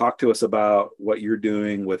general. Talk to us about what you're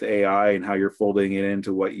doing with AI and how you're folding it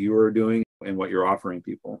into what you are doing and what you're offering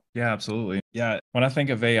people. Yeah, absolutely. Yeah. When I think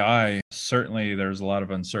of AI, certainly there's a lot of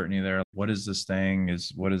uncertainty there. What is this thing?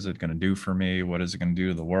 What is it going to do for me? What is it going to do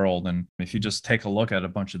to the world? And if you just take a look at a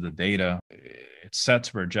bunch of the data, it's set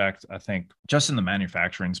to project, I think, just in the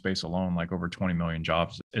manufacturing space alone, like over 20 million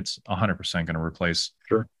jobs. It's 100% going to replace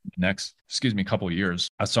the next, couple of years.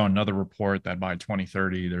 I saw another report that by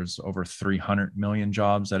 2030, there's over 300 million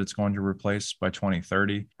jobs that it's going to replace by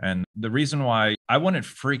 2030. And the reason why I wouldn't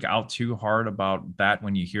freak out too hard about that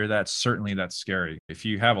when you hear that, certainly that's scary. If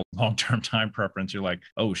you have a long-term time preference, you're like,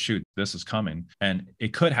 oh, shoot, this is coming. And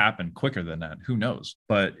it could happen quicker than that. Who knows?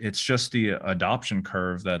 But it's just the adoption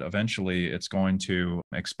curve that eventually it's going to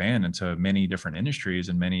expand into many different industries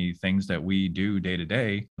and many things that we do day to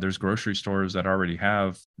day. There's grocery stores that already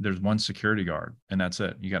there's one security guard and that's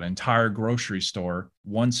it. You got an entire grocery store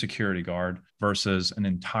one security guard versus an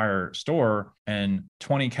entire store and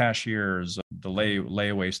 20 cashiers, the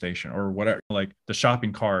layaway station or whatever, like the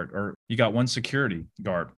shopping cart, or you got one security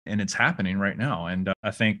guard. And it's happening right now. And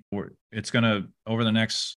I think it's going to, over the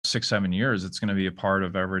next 6-7 years, it's going to be a part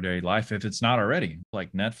of everyday life if it's not already.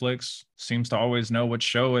 Like Netflix seems to always know what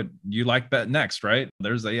show you like bet next, right?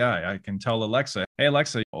 There's AI. I can tell Alexa, hey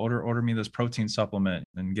Alexa, order me this protein supplement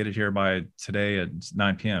and get it here by today at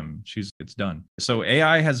 9 p.m. It's done. So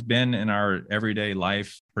AI has been in our everyday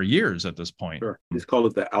life for years at this point. Sure. Just call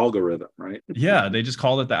it the algorithm, right? Yeah, they just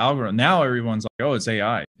call it the algorithm. Now everyone's like, oh, it's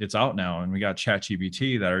AI. It's out now. And we got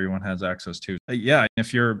ChatGPT that everyone has access to. Yeah,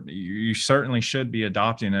 if you certainly should be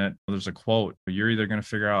adopting it. There's a quote, you're either going to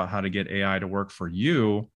figure out how to get AI to work for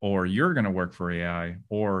you, or you're going to work for AI,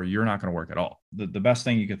 or you're not going to work at all. The best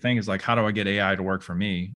thing you could think is like, how do I get AI to work for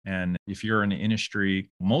me? And if you're in the industry,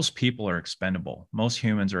 most people are expendable. Most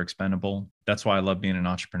humans are expendable. That's why I love being an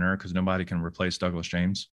entrepreneur, because nobody can replace Douglas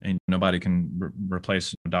James and nobody can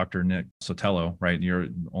replace Dr. Nick Sotelo, right? You're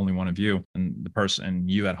only one of you. And the person, and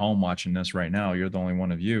you at home watching this right now, you're the only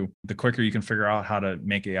one of you. The quicker you can figure out how to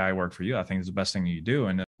make AI work for you, I think is the best thing you do.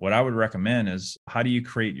 And what I would recommend is, how do you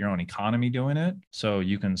create your own economy doing it? So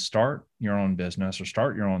you can start your own business or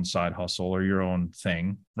start your own side hustle or your own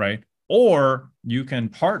thing, right? Or you can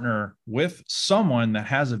partner with someone that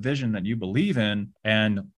has a vision that you believe in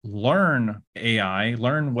and learn AI,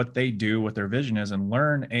 learn what they do, what their vision is, and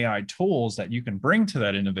learn AI tools that you can bring to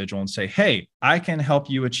that individual and say, hey, I can help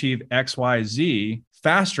you achieve X, Y, Z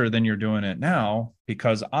faster than you're doing it now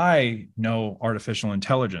because I know artificial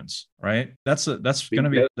intelligence, right? That's going to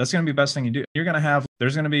be the best thing you do.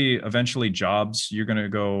 There's going to be eventually jobs. You're going to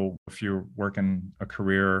go, if you're working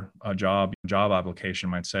a job application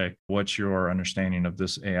might say, what's your understanding of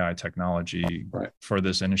this AI technology for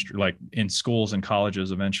this industry? Like in schools and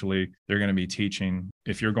colleges, eventually they're going to be teaching,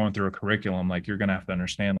 if you're going through a curriculum, like you're going to have to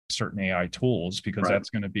understand certain AI tools, because that's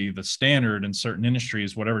going to be the standard in certain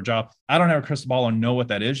industries, whatever job. I don't have a crystal ball and know what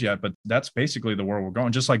that is yet, but that's basically the world we're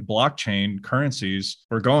going. Just like blockchain currencies,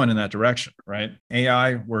 we're going in that direction, right?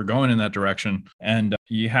 AI, we're going in that direction, and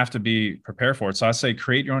you have to be prepared for it. So I say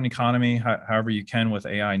create your own economy however you can with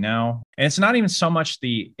AI now. And it's not even so much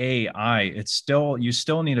the AI, you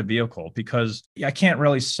still need a vehicle, because I can't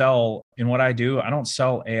really sell in what I do. I don't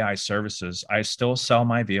sell AI services. I still sell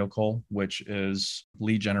my vehicle, which is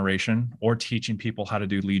lead generation, or teaching people how to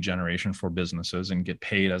do lead generation for businesses and get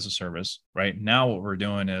paid as a service. Right now, what we're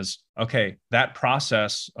doing is, okay, that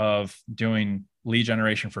process of doing lead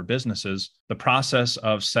generation for businesses, the process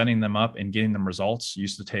of setting them up and getting them results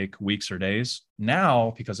used to take weeks or days.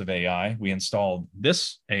 Now, because of AI, we installed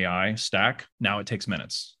this AI stack. Now it takes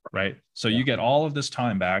minutes, right? So you get all of this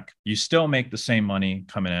time back. You still make the same money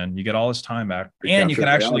coming in. You get all this time back. And you can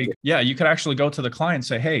actually go to the client and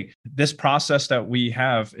say, hey, this process that we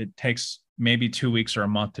have, it takes maybe 2 weeks or a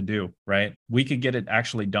month to do, right? We could get it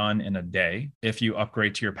actually done in a day if you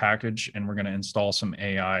upgrade to your package, and we're going to install some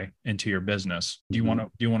AI into your business. Do you want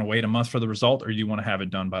to wait a month for the result, or do you want to have it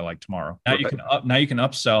done by like tomorrow? Now you can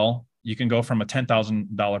upsell. You can go from a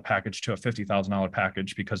 $10,000 package to a $50,000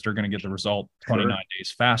 package, because they're going to get the result 29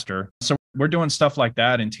 days faster. So we're doing stuff like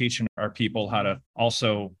that and teaching our people how to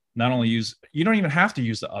also not only you don't even have to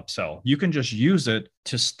use the upsell. You can just use it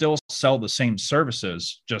to still sell the same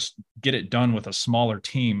services, just get it done with a smaller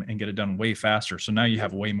team and get it done way faster. So now you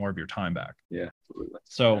have way more of your time back. Yeah, absolutely.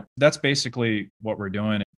 So that's basically what we're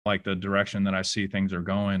doing, like the direction that I see things are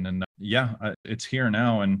going. And it's here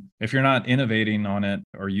now. And if you're not innovating on it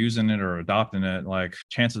or using it or adopting it, like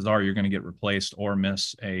chances are you're going to get replaced or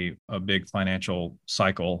miss a big financial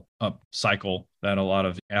cycle that a lot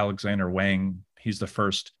of Alexander Wang, he's the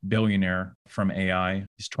first billionaire from AI.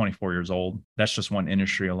 He's 24 years old. That's just one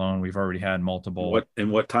industry alone. We've already had multiple. In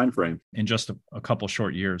what time frame? In just a couple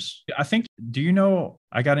short years. I think, do you know,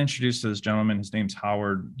 I got introduced to this gentleman. His name's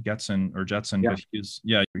Howard Jetson, but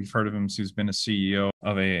you've heard of him. He's been a CEO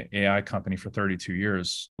of a AI company for 32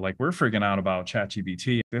 years. Like, we're freaking out about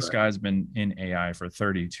ChatGPT. This guy's been in AI for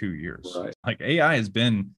 32 years. Right. Like, AI has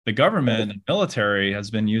been, the government and military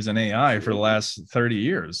has been using AI for the last 30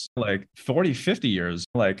 years, like 40, 50 years.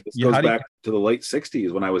 Like, this goes back to the late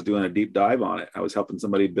 60s when I was doing a deep dive on it. I was helping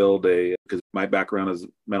somebody build because my background is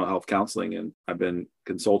mental health counseling, and I've been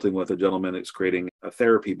consulting with a gentleman that's creating a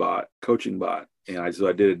therapy bot, coaching bot. And so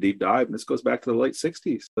I did a deep dive, and this goes back to the late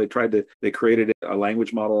 60s. They created a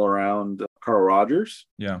language model around Carl Rogers.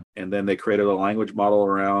 Yeah. And then they created a language model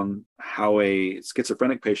around how a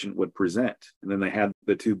schizophrenic patient would present. And then they had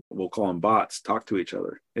the two, we'll call them bots, talk to each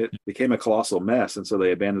other. It became a colossal mess. And so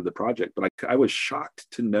they abandoned the project. But I was shocked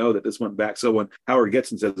to know that this went back. So when Howard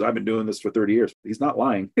Gibson says, I've been doing this for 30 years, he's not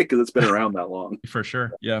lying because it's been around that long. For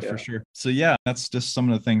sure. Yeah, for sure. So yeah, that's just some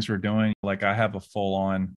of the things we're doing. Like I have a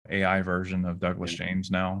full-on AI version of Douglas James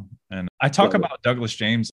now. And I talk about Douglas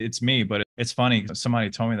James. It's me, but it's funny. Somebody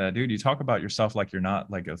told me that, dude, you talk about yourself like you're not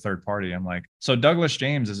like a third party. I'm like, so Douglas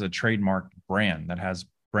James is a trademarked brand that has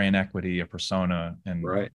brand equity, a persona, and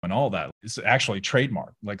all that. It's actually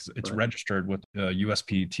trademarked, like it's registered with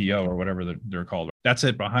USPTO or whatever they're called. That's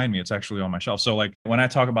it behind me. It's actually on my shelf. So like when I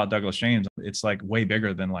talk about Douglas James, it's like way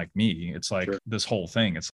bigger than like me. It's like this whole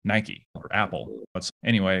thing. It's Nike or Apple. But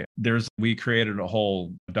anyway, we created a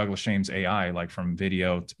whole Douglas James AI, like from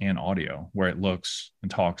video and audio, where it looks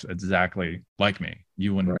and talks exactly like me.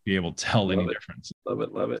 You wouldn't be able to tell any difference.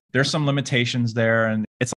 Love it. There's some limitations there, and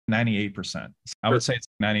it's like 98%. I would say it's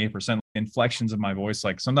 98%. Inflections of my voice,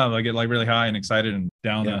 like sometimes I get like really high and excited and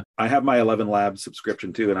down. I have my 11 Lab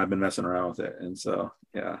subscription too, and I've been messing around with it. And so,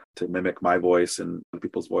 to mimic my voice and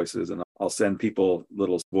people's voices. And I'll send people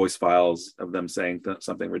little voice files of them saying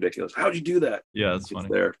something ridiculous. How'd you do that? Yeah, that's funny.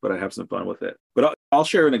 There, but I have some fun with it. But I'll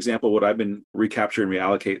share an example of what I've been recapture and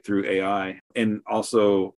reallocate through AI, and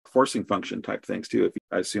also forcing function type things too. If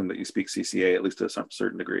I assume that you speak CCA, at least to some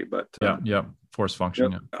certain degree, but force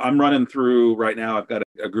function. I'm running through right now. I've got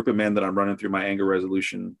a group of men that I'm running through my anger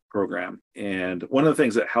resolution program. And one of the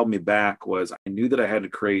things that held me back was I knew that I had to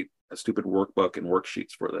create a stupid workbook and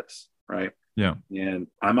worksheets for this. Right. Yeah. And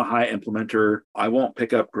I'm a high implementer. I won't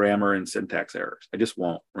pick up grammar and syntax errors. I just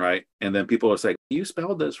won't. Right. And then people are saying, you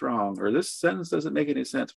spelled this wrong, or this sentence doesn't make any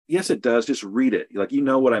sense. Yes, it does. Just read it. Like, you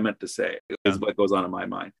know what I meant to say is what goes on in my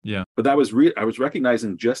mind. Yeah. But I was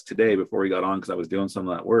recognizing just today before we got on, because I was doing some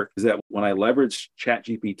of that work, is that when I leverage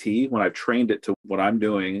ChatGPT, when I've trained it to what I'm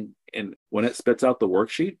doing, and when it spits out the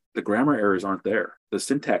worksheet, the grammar errors aren't there. The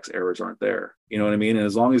syntax errors aren't there. You know what I mean? And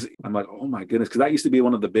as long as I'm like, oh my goodness, because that used to be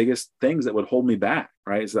one of the biggest things that would hold me back,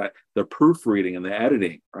 right? Is that the proofreading and the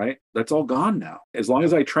editing, right? That's all gone now. As long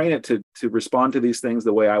as I train it to respond to these things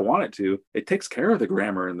the way I want it to, it takes care of the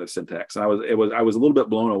grammar and the syntax. And I was a little bit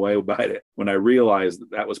blown away by it when I realized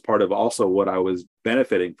that was part of also what I was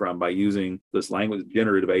benefiting from by using this language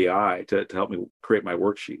generative AI to help me create my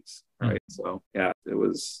worksheets. Right. So it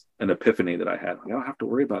was an epiphany that I had. I don't have to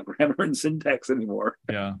worry about grammar and syntax anymore.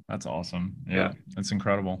 Yeah, that's awesome. Yeah. That's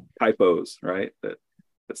incredible. Typos, right? That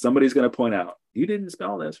somebody's going to point out, you didn't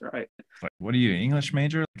spell this right. Like, what are you, English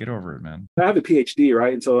major? Get over it, man. I have a PhD,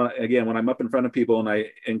 right? And so again, when I'm up in front of people and I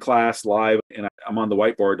in class live and I'm on the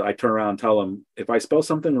whiteboard, I turn around and tell them, if I spell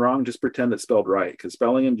something wrong, just pretend it's spelled right, because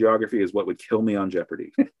spelling and geography is what would kill me on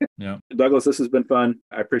Jeopardy. Yeah. Douglas, this has been fun.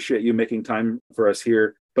 I appreciate you making time for us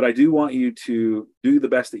here. But I do want you to do the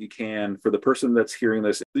best that you can for the person that's hearing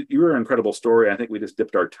this. You were an incredible story. I think we just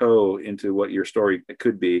dipped our toe into what your story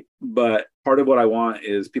could be. But part of what I want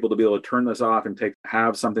is people to be able to turn this off and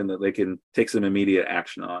have something that they can take some immediate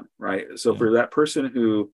action on, right? So for that person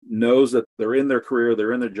who knows that they're in their career,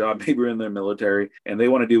 they're in their job, maybe they're in their military, and they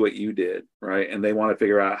want to do what you did, right? And they want to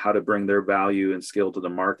figure out how to bring their value and skill to the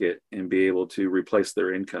market and be able to replace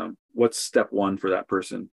their income. What's step one for that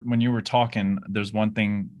person? When you were talking, there's one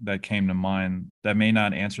thing that came to mind that may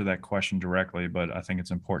not answer that question directly, but I think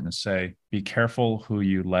it's important to say, be careful who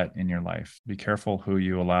you let in your life. Be careful who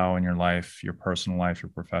you allow in your life, your personal life,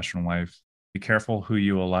 your professional life. Be careful who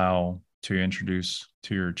you allow to introduce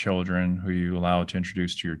to your children, who you allow to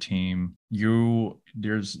introduce to your team. You're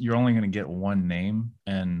only going to get one name,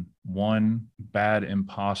 and one bad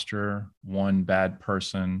imposter, one bad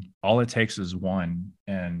person. All it takes is one,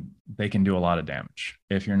 and they can do a lot of damage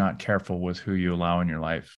if you're not careful with who you allow in your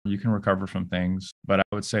life. You can recover from things, but I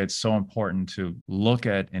would say it's so important to look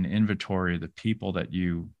at an inventory of the people that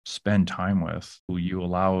you spend time with, who you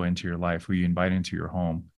allow into your life, who you invite into your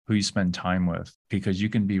home, who you spend time with, because you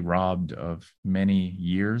can be robbed of many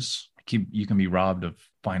years. You can be robbed of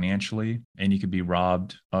financially, and you could be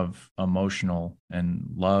robbed of emotional and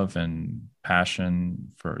love and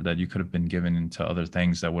passion that you could have been given into other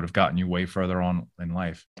things that would have gotten you way further on in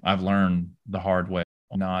life. I've learned the hard way,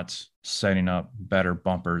 not setting up better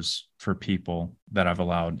bumpers for people that I've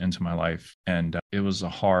allowed into my life. And it was a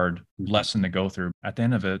hard lesson to go through. At the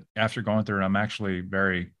end of it, after going through it, I'm actually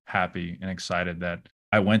very happy and excited that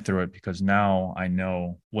I went through it because now I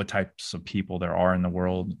know what types of people there are in the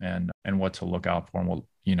world and what to look out for and what,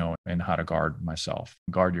 and how to guard myself.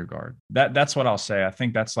 Guard your guard. That's what I'll say. I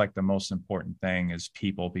think that's like the most important thing is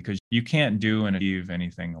people, because you can't do and achieve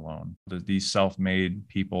anything alone. These self-made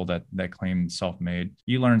people that claim self-made,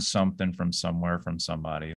 you learn something from somewhere, from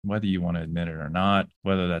somebody, whether you want to admit it or not,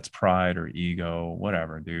 whether that's pride or ego,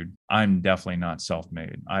 whatever, dude. I'm definitely not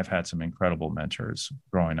self-made. I've had some incredible mentors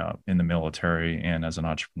growing up in the military and as an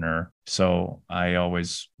entrepreneur. So I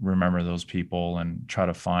always remember those people and try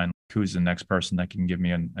to find who's the next person that can give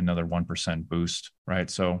me another 1% boost, right?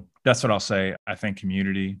 So that's what I'll say. I think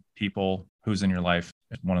community, people, who's in your life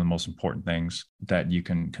is one of the most important things that you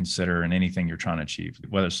can consider in anything you're trying to achieve,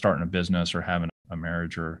 whether it's starting a business or having a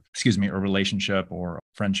marriage or, a relationship or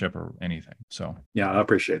friendship or anything. So, yeah, I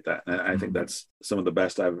appreciate that. And I think that's some of the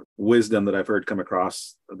best wisdom that I've heard come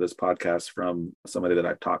across this podcast from somebody that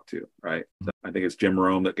I've talked to, right? I think it's Jim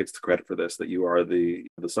Rome that gets the credit for this, that you are the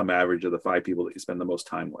sum average of the 5 people that you spend the most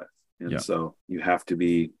time with. And so you have to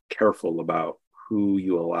be careful about who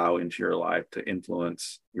you allow into your life to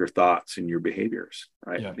influence your thoughts and your behaviors,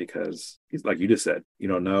 right? Yeah. Because like you just said, you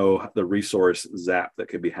don't know the resource zap that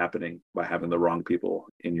could be happening by having the wrong people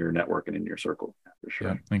in your network and in your circle. For sure.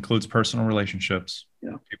 Yeah. Includes personal relationships,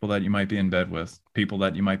 people that you might be in bed with, people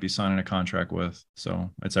that you might be signing a contract with. So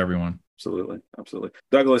it's everyone. Absolutely. Absolutely.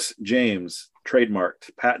 Douglas James,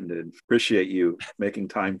 trademarked, patented. Appreciate you making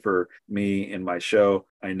time for me and my show.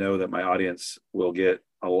 I know that my audience will get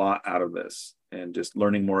a lot out of this and just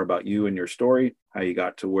learning more about you and your story, how you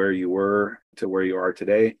got to where you were to where you are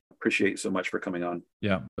today. Appreciate you so much for coming on.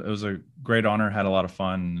 Yeah, it was a great honor. Had a lot of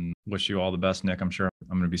fun and wish you all the best, Nick. I'm sure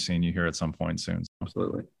I'm going to be seeing you here at some point soon.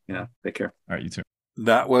 Absolutely. Yeah. Take care. All right. You too.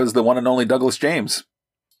 That was the one and only Douglas James.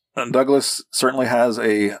 And Douglas certainly has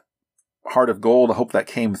a heart of gold. I hope that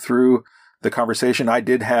came through the conversation. I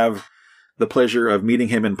did have the pleasure of meeting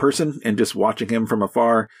him in person and just watching him from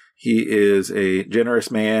afar. He is a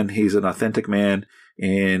generous man. He's an authentic man,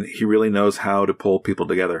 and he really knows how to pull people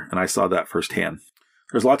together. And I saw that firsthand.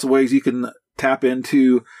 There's lots of ways you can tap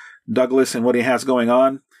into Douglas and what he has going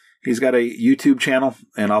on. He's got a YouTube channel,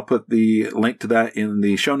 and I'll put the link to that in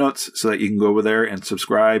the show notes so that you can go over there and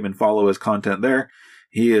subscribe and follow his content there.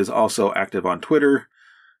 He is also active on Twitter,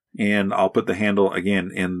 and I'll put the handle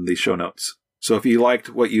again in the show notes. So if you liked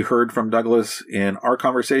what you heard from Douglas in our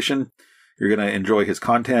conversation, you're going to enjoy his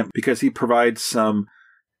content because he provides some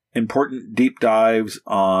important deep dives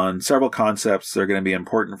on several concepts that are going to be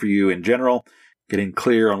important for you in general. Getting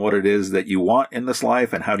clear on what it is that you want in this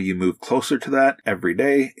life and how do you move closer to that every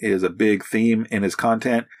day is a big theme in his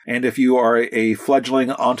content. And if you are a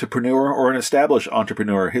fledgling entrepreneur or an established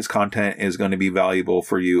entrepreneur, his content is going to be valuable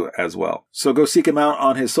for you as well. So go seek him out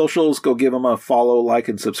on his socials. Go give him a follow, like,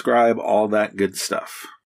 and subscribe, all that good stuff.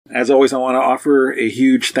 As always, I want to offer a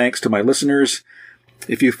huge thanks to my listeners.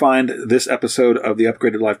 If you find this episode of the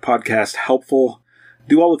Upgraded Life podcast helpful,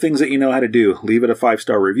 do all the things that you know how to do. Leave it a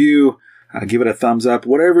 5-star review. Give it a thumbs up.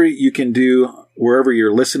 Whatever you can do, wherever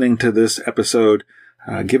you're listening to this episode,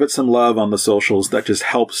 give it some love on the socials. That just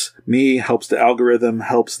helps me, helps the algorithm,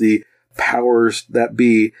 helps the powers that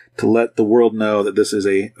be to let the world know that this is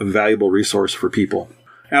a valuable resource for people.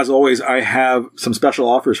 As always, I have some special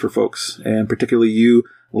offers for folks, and particularly you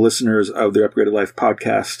listeners of the Upgraded Life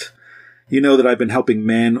podcast. You know that I've been helping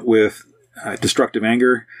men with destructive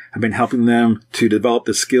anger. I've been helping them to develop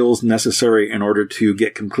the skills necessary in order to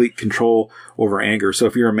get complete control over anger. So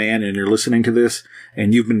if you're a man and you're listening to this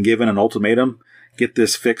and you've been given an ultimatum, get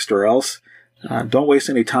this fixed or else, don't waste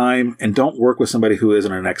any time and don't work with somebody who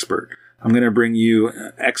isn't an expert. I'm going to bring you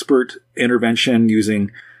expert intervention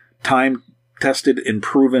using time-tested and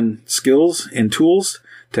proven skills and tools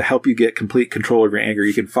to help you get complete control of your anger.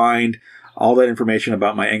 You can find all that information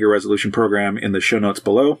about my anger resolution program in the show notes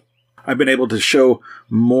below. I've been able to show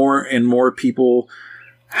more and more people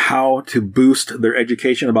how to boost their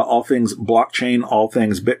education about all things blockchain, all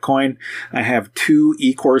things Bitcoin. I have 2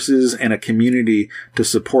 e-courses and a community to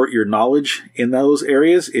support your knowledge in those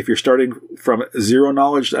areas. If you're starting from zero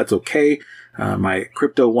knowledge, that's okay. My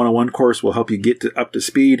Crypto 101 course will help you get up to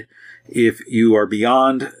speed. If you are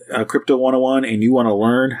beyond Crypto 101 and you want to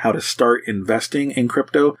learn how to start investing in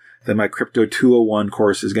crypto, then my Crypto 201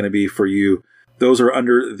 course is going to be for you. Those are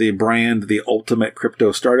under the brand, The Ultimate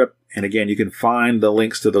Crypto Startup. And again, you can find the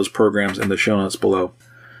links to those programs in the show notes below.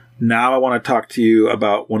 Now I want to talk to you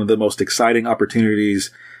about one of the most exciting opportunities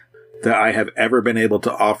that I have ever been able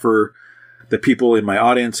to offer the people in my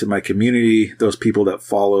audience, in my community, those people that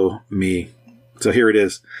follow me. So here it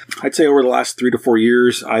is. I'd say over the last 3 to 4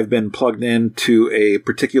 years, I've been plugged into a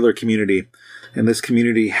particular community. And this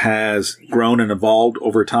community has grown and evolved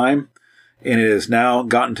over time. And it has now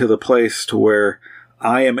gotten to the place to where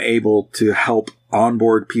I am able to help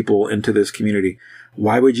onboard people into this community.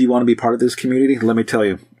 Why would you want to be part of this community? Let me tell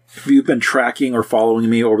you. If you've been tracking or following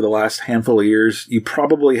me over the last handful of years, you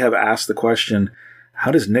probably have asked the question,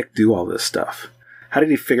 how does Nick do all this stuff? How did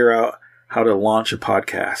he figure out how to launch a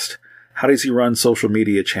podcast? How does he run social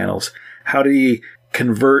media channels? How did he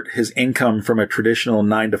convert his income from a traditional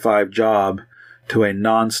 9-to-5 job to a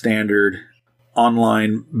non-standard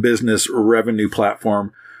online business revenue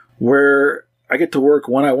platform where I get to work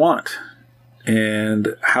when I want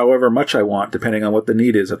and however much I want, depending on what the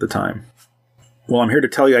need is at the time? Well, I'm here to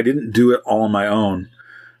tell you I didn't do it all on my own.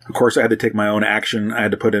 Of course, I had to take my own action. I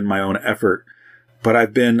had to put in my own effort. But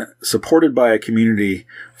I've been supported by a community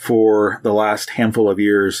for the last handful of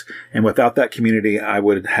years. And without that community, I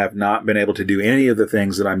would have not been able to do any of the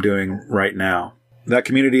things that I'm doing right now. That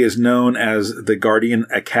community is known as the Guardian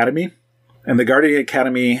Academy. And the Guardian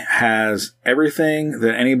Academy has everything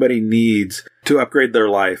that anybody needs to upgrade their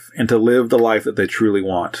life and to live the life that they truly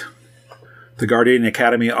want. The Guardian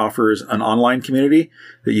Academy offers an online community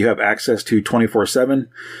that you have access to 24/7.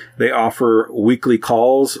 They offer weekly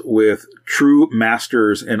calls with true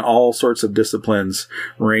masters in all sorts of disciplines,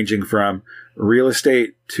 ranging from real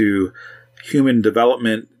estate to human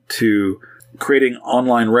development to creating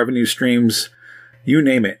online revenue streams. You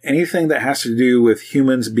name it. Anything that has to do with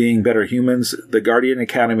humans being better humans, the Guardian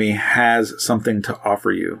Academy has something to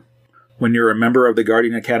offer you. When you're a member of the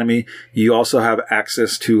Guardian Academy, you also have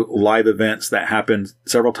access to live events that happen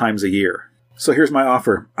several times a year. So here's my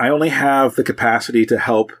offer. I only have the capacity to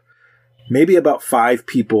help maybe about 5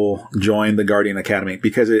 people join the Guardian Academy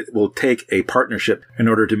because it will take a partnership in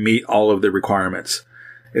order to meet all of the requirements.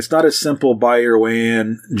 It's not as simple, buy your way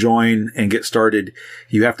in, join, and get started.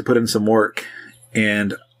 You have to put in some work.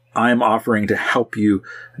 And I'm offering to help you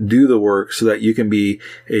do the work so that you can be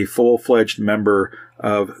a full-fledged member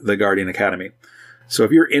of the Guardian Academy. So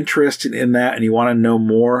if you're interested in that and you want to know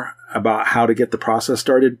more about how to get the process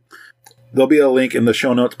started, there'll be a link in the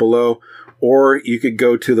show notes below, or you could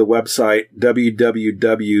go to the website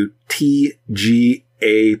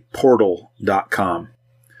www.tgaportal.com.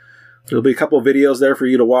 There'll be a couple of videos there for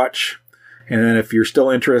you to watch. And then if you're still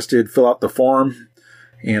interested, fill out the form.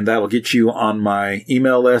 And that'll get you on my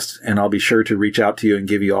email list, and I'll be sure to reach out to you and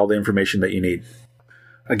give you all the information that you need.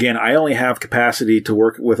 Again, I only have capacity to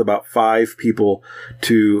work with about 5 people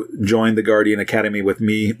to join the Guardian Academy with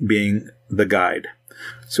me being the guide.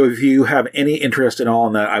 So if you have any interest at all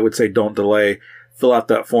in that, I would say don't delay. Fill out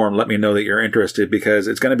that form. Let me know that you're interested because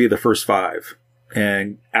it's going to be the first 5.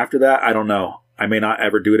 And after that, I don't know. I may not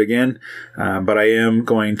ever do it again, but I am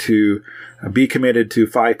going to be committed to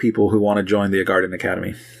 5 people who want to join the Guardian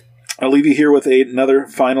Academy. I'll leave you here with another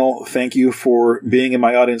final thank you for being in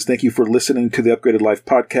my audience. Thank you for listening to the Upgraded Life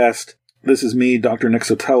podcast. This is me, Dr. Nick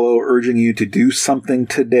Sotelo, urging you to do something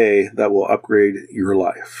today that will upgrade your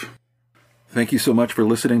life. Thank you so much for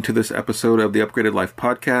listening to this episode of the Upgraded Life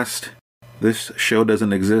podcast. This show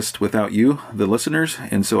doesn't exist without you, the listeners,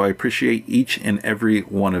 and so I appreciate each and every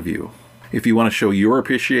one of you. If you want to show your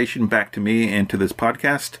appreciation back to me and to this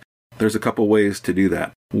podcast, there's a couple ways to do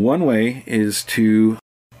that. One way is to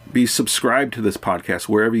be subscribed to this podcast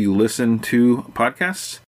wherever you listen to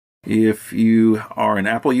podcasts. If you are an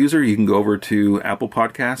Apple user, you can go over to Apple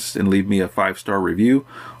Podcasts and leave me a 5-star review.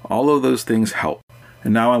 All of those things help.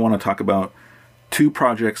 And now I want to talk about 2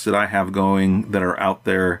 projects that I have going that are out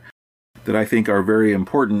there that I think are very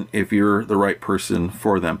important if you're the right person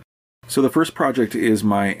for them. So the first project is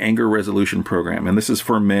my anger resolution program, and this is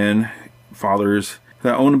for men, fathers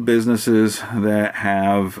that own businesses that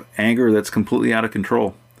have anger that's completely out of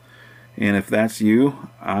control. And if that's you,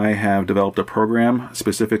 I have developed a program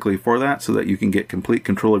specifically for that so that you can get complete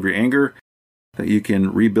control of your anger, that you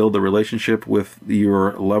can rebuild the relationship with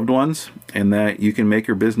your loved ones, and that you can make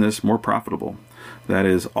your business more profitable. That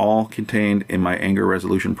is all contained in my anger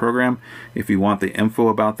resolution program. If you want the info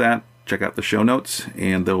about that, check out the show notes,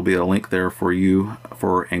 and there will be a link there for you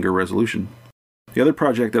for anger resolution. The other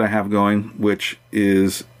project that I have going, which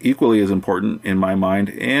is equally as important in my mind,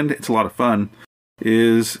 and it's a lot of fun,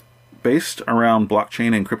 is based around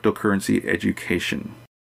blockchain and cryptocurrency education.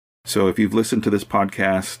 So if you've listened to this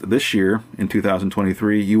podcast this year, in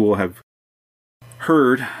 2023, you will have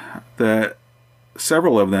heard that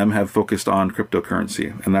several of them have focused on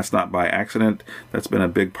cryptocurrency, and that's not by accident. That's been a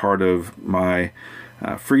big part of my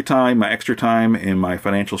free time, my extra time, and my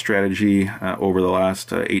financial strategy over the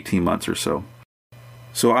last 18 months or so.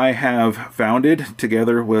 So I have founded,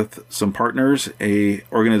 together with some partners, a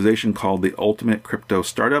organization called the Ultimate Crypto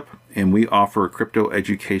Startup, and we offer crypto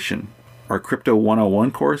education. Our Crypto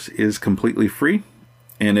 101 course is completely free,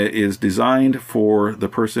 and it is designed for the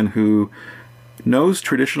person who knows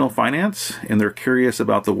traditional finance and they're curious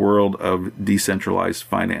about the world of decentralized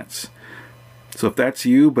finance. So if that's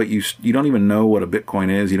you, but you don't even know what a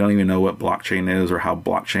Bitcoin is, you don't even know what blockchain is or how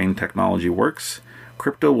blockchain technology works,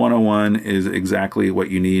 Crypto 101 is exactly what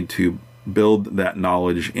you need to build that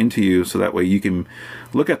knowledge into you, so that way you can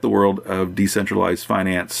look at the world of decentralized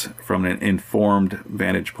finance from an informed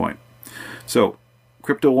vantage point. So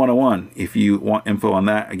Crypto 101, if you want info on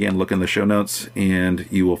that, again, look in the show notes and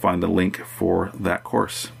you will find the link for that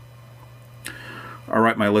course. All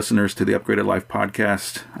right, my listeners to the Upgraded Life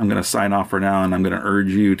podcast, I'm going to sign off for now, and I'm going to urge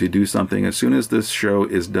you to do something as soon as this show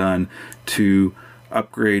is done to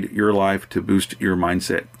upgrade your life, to boost your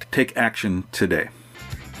mindset. Take action today.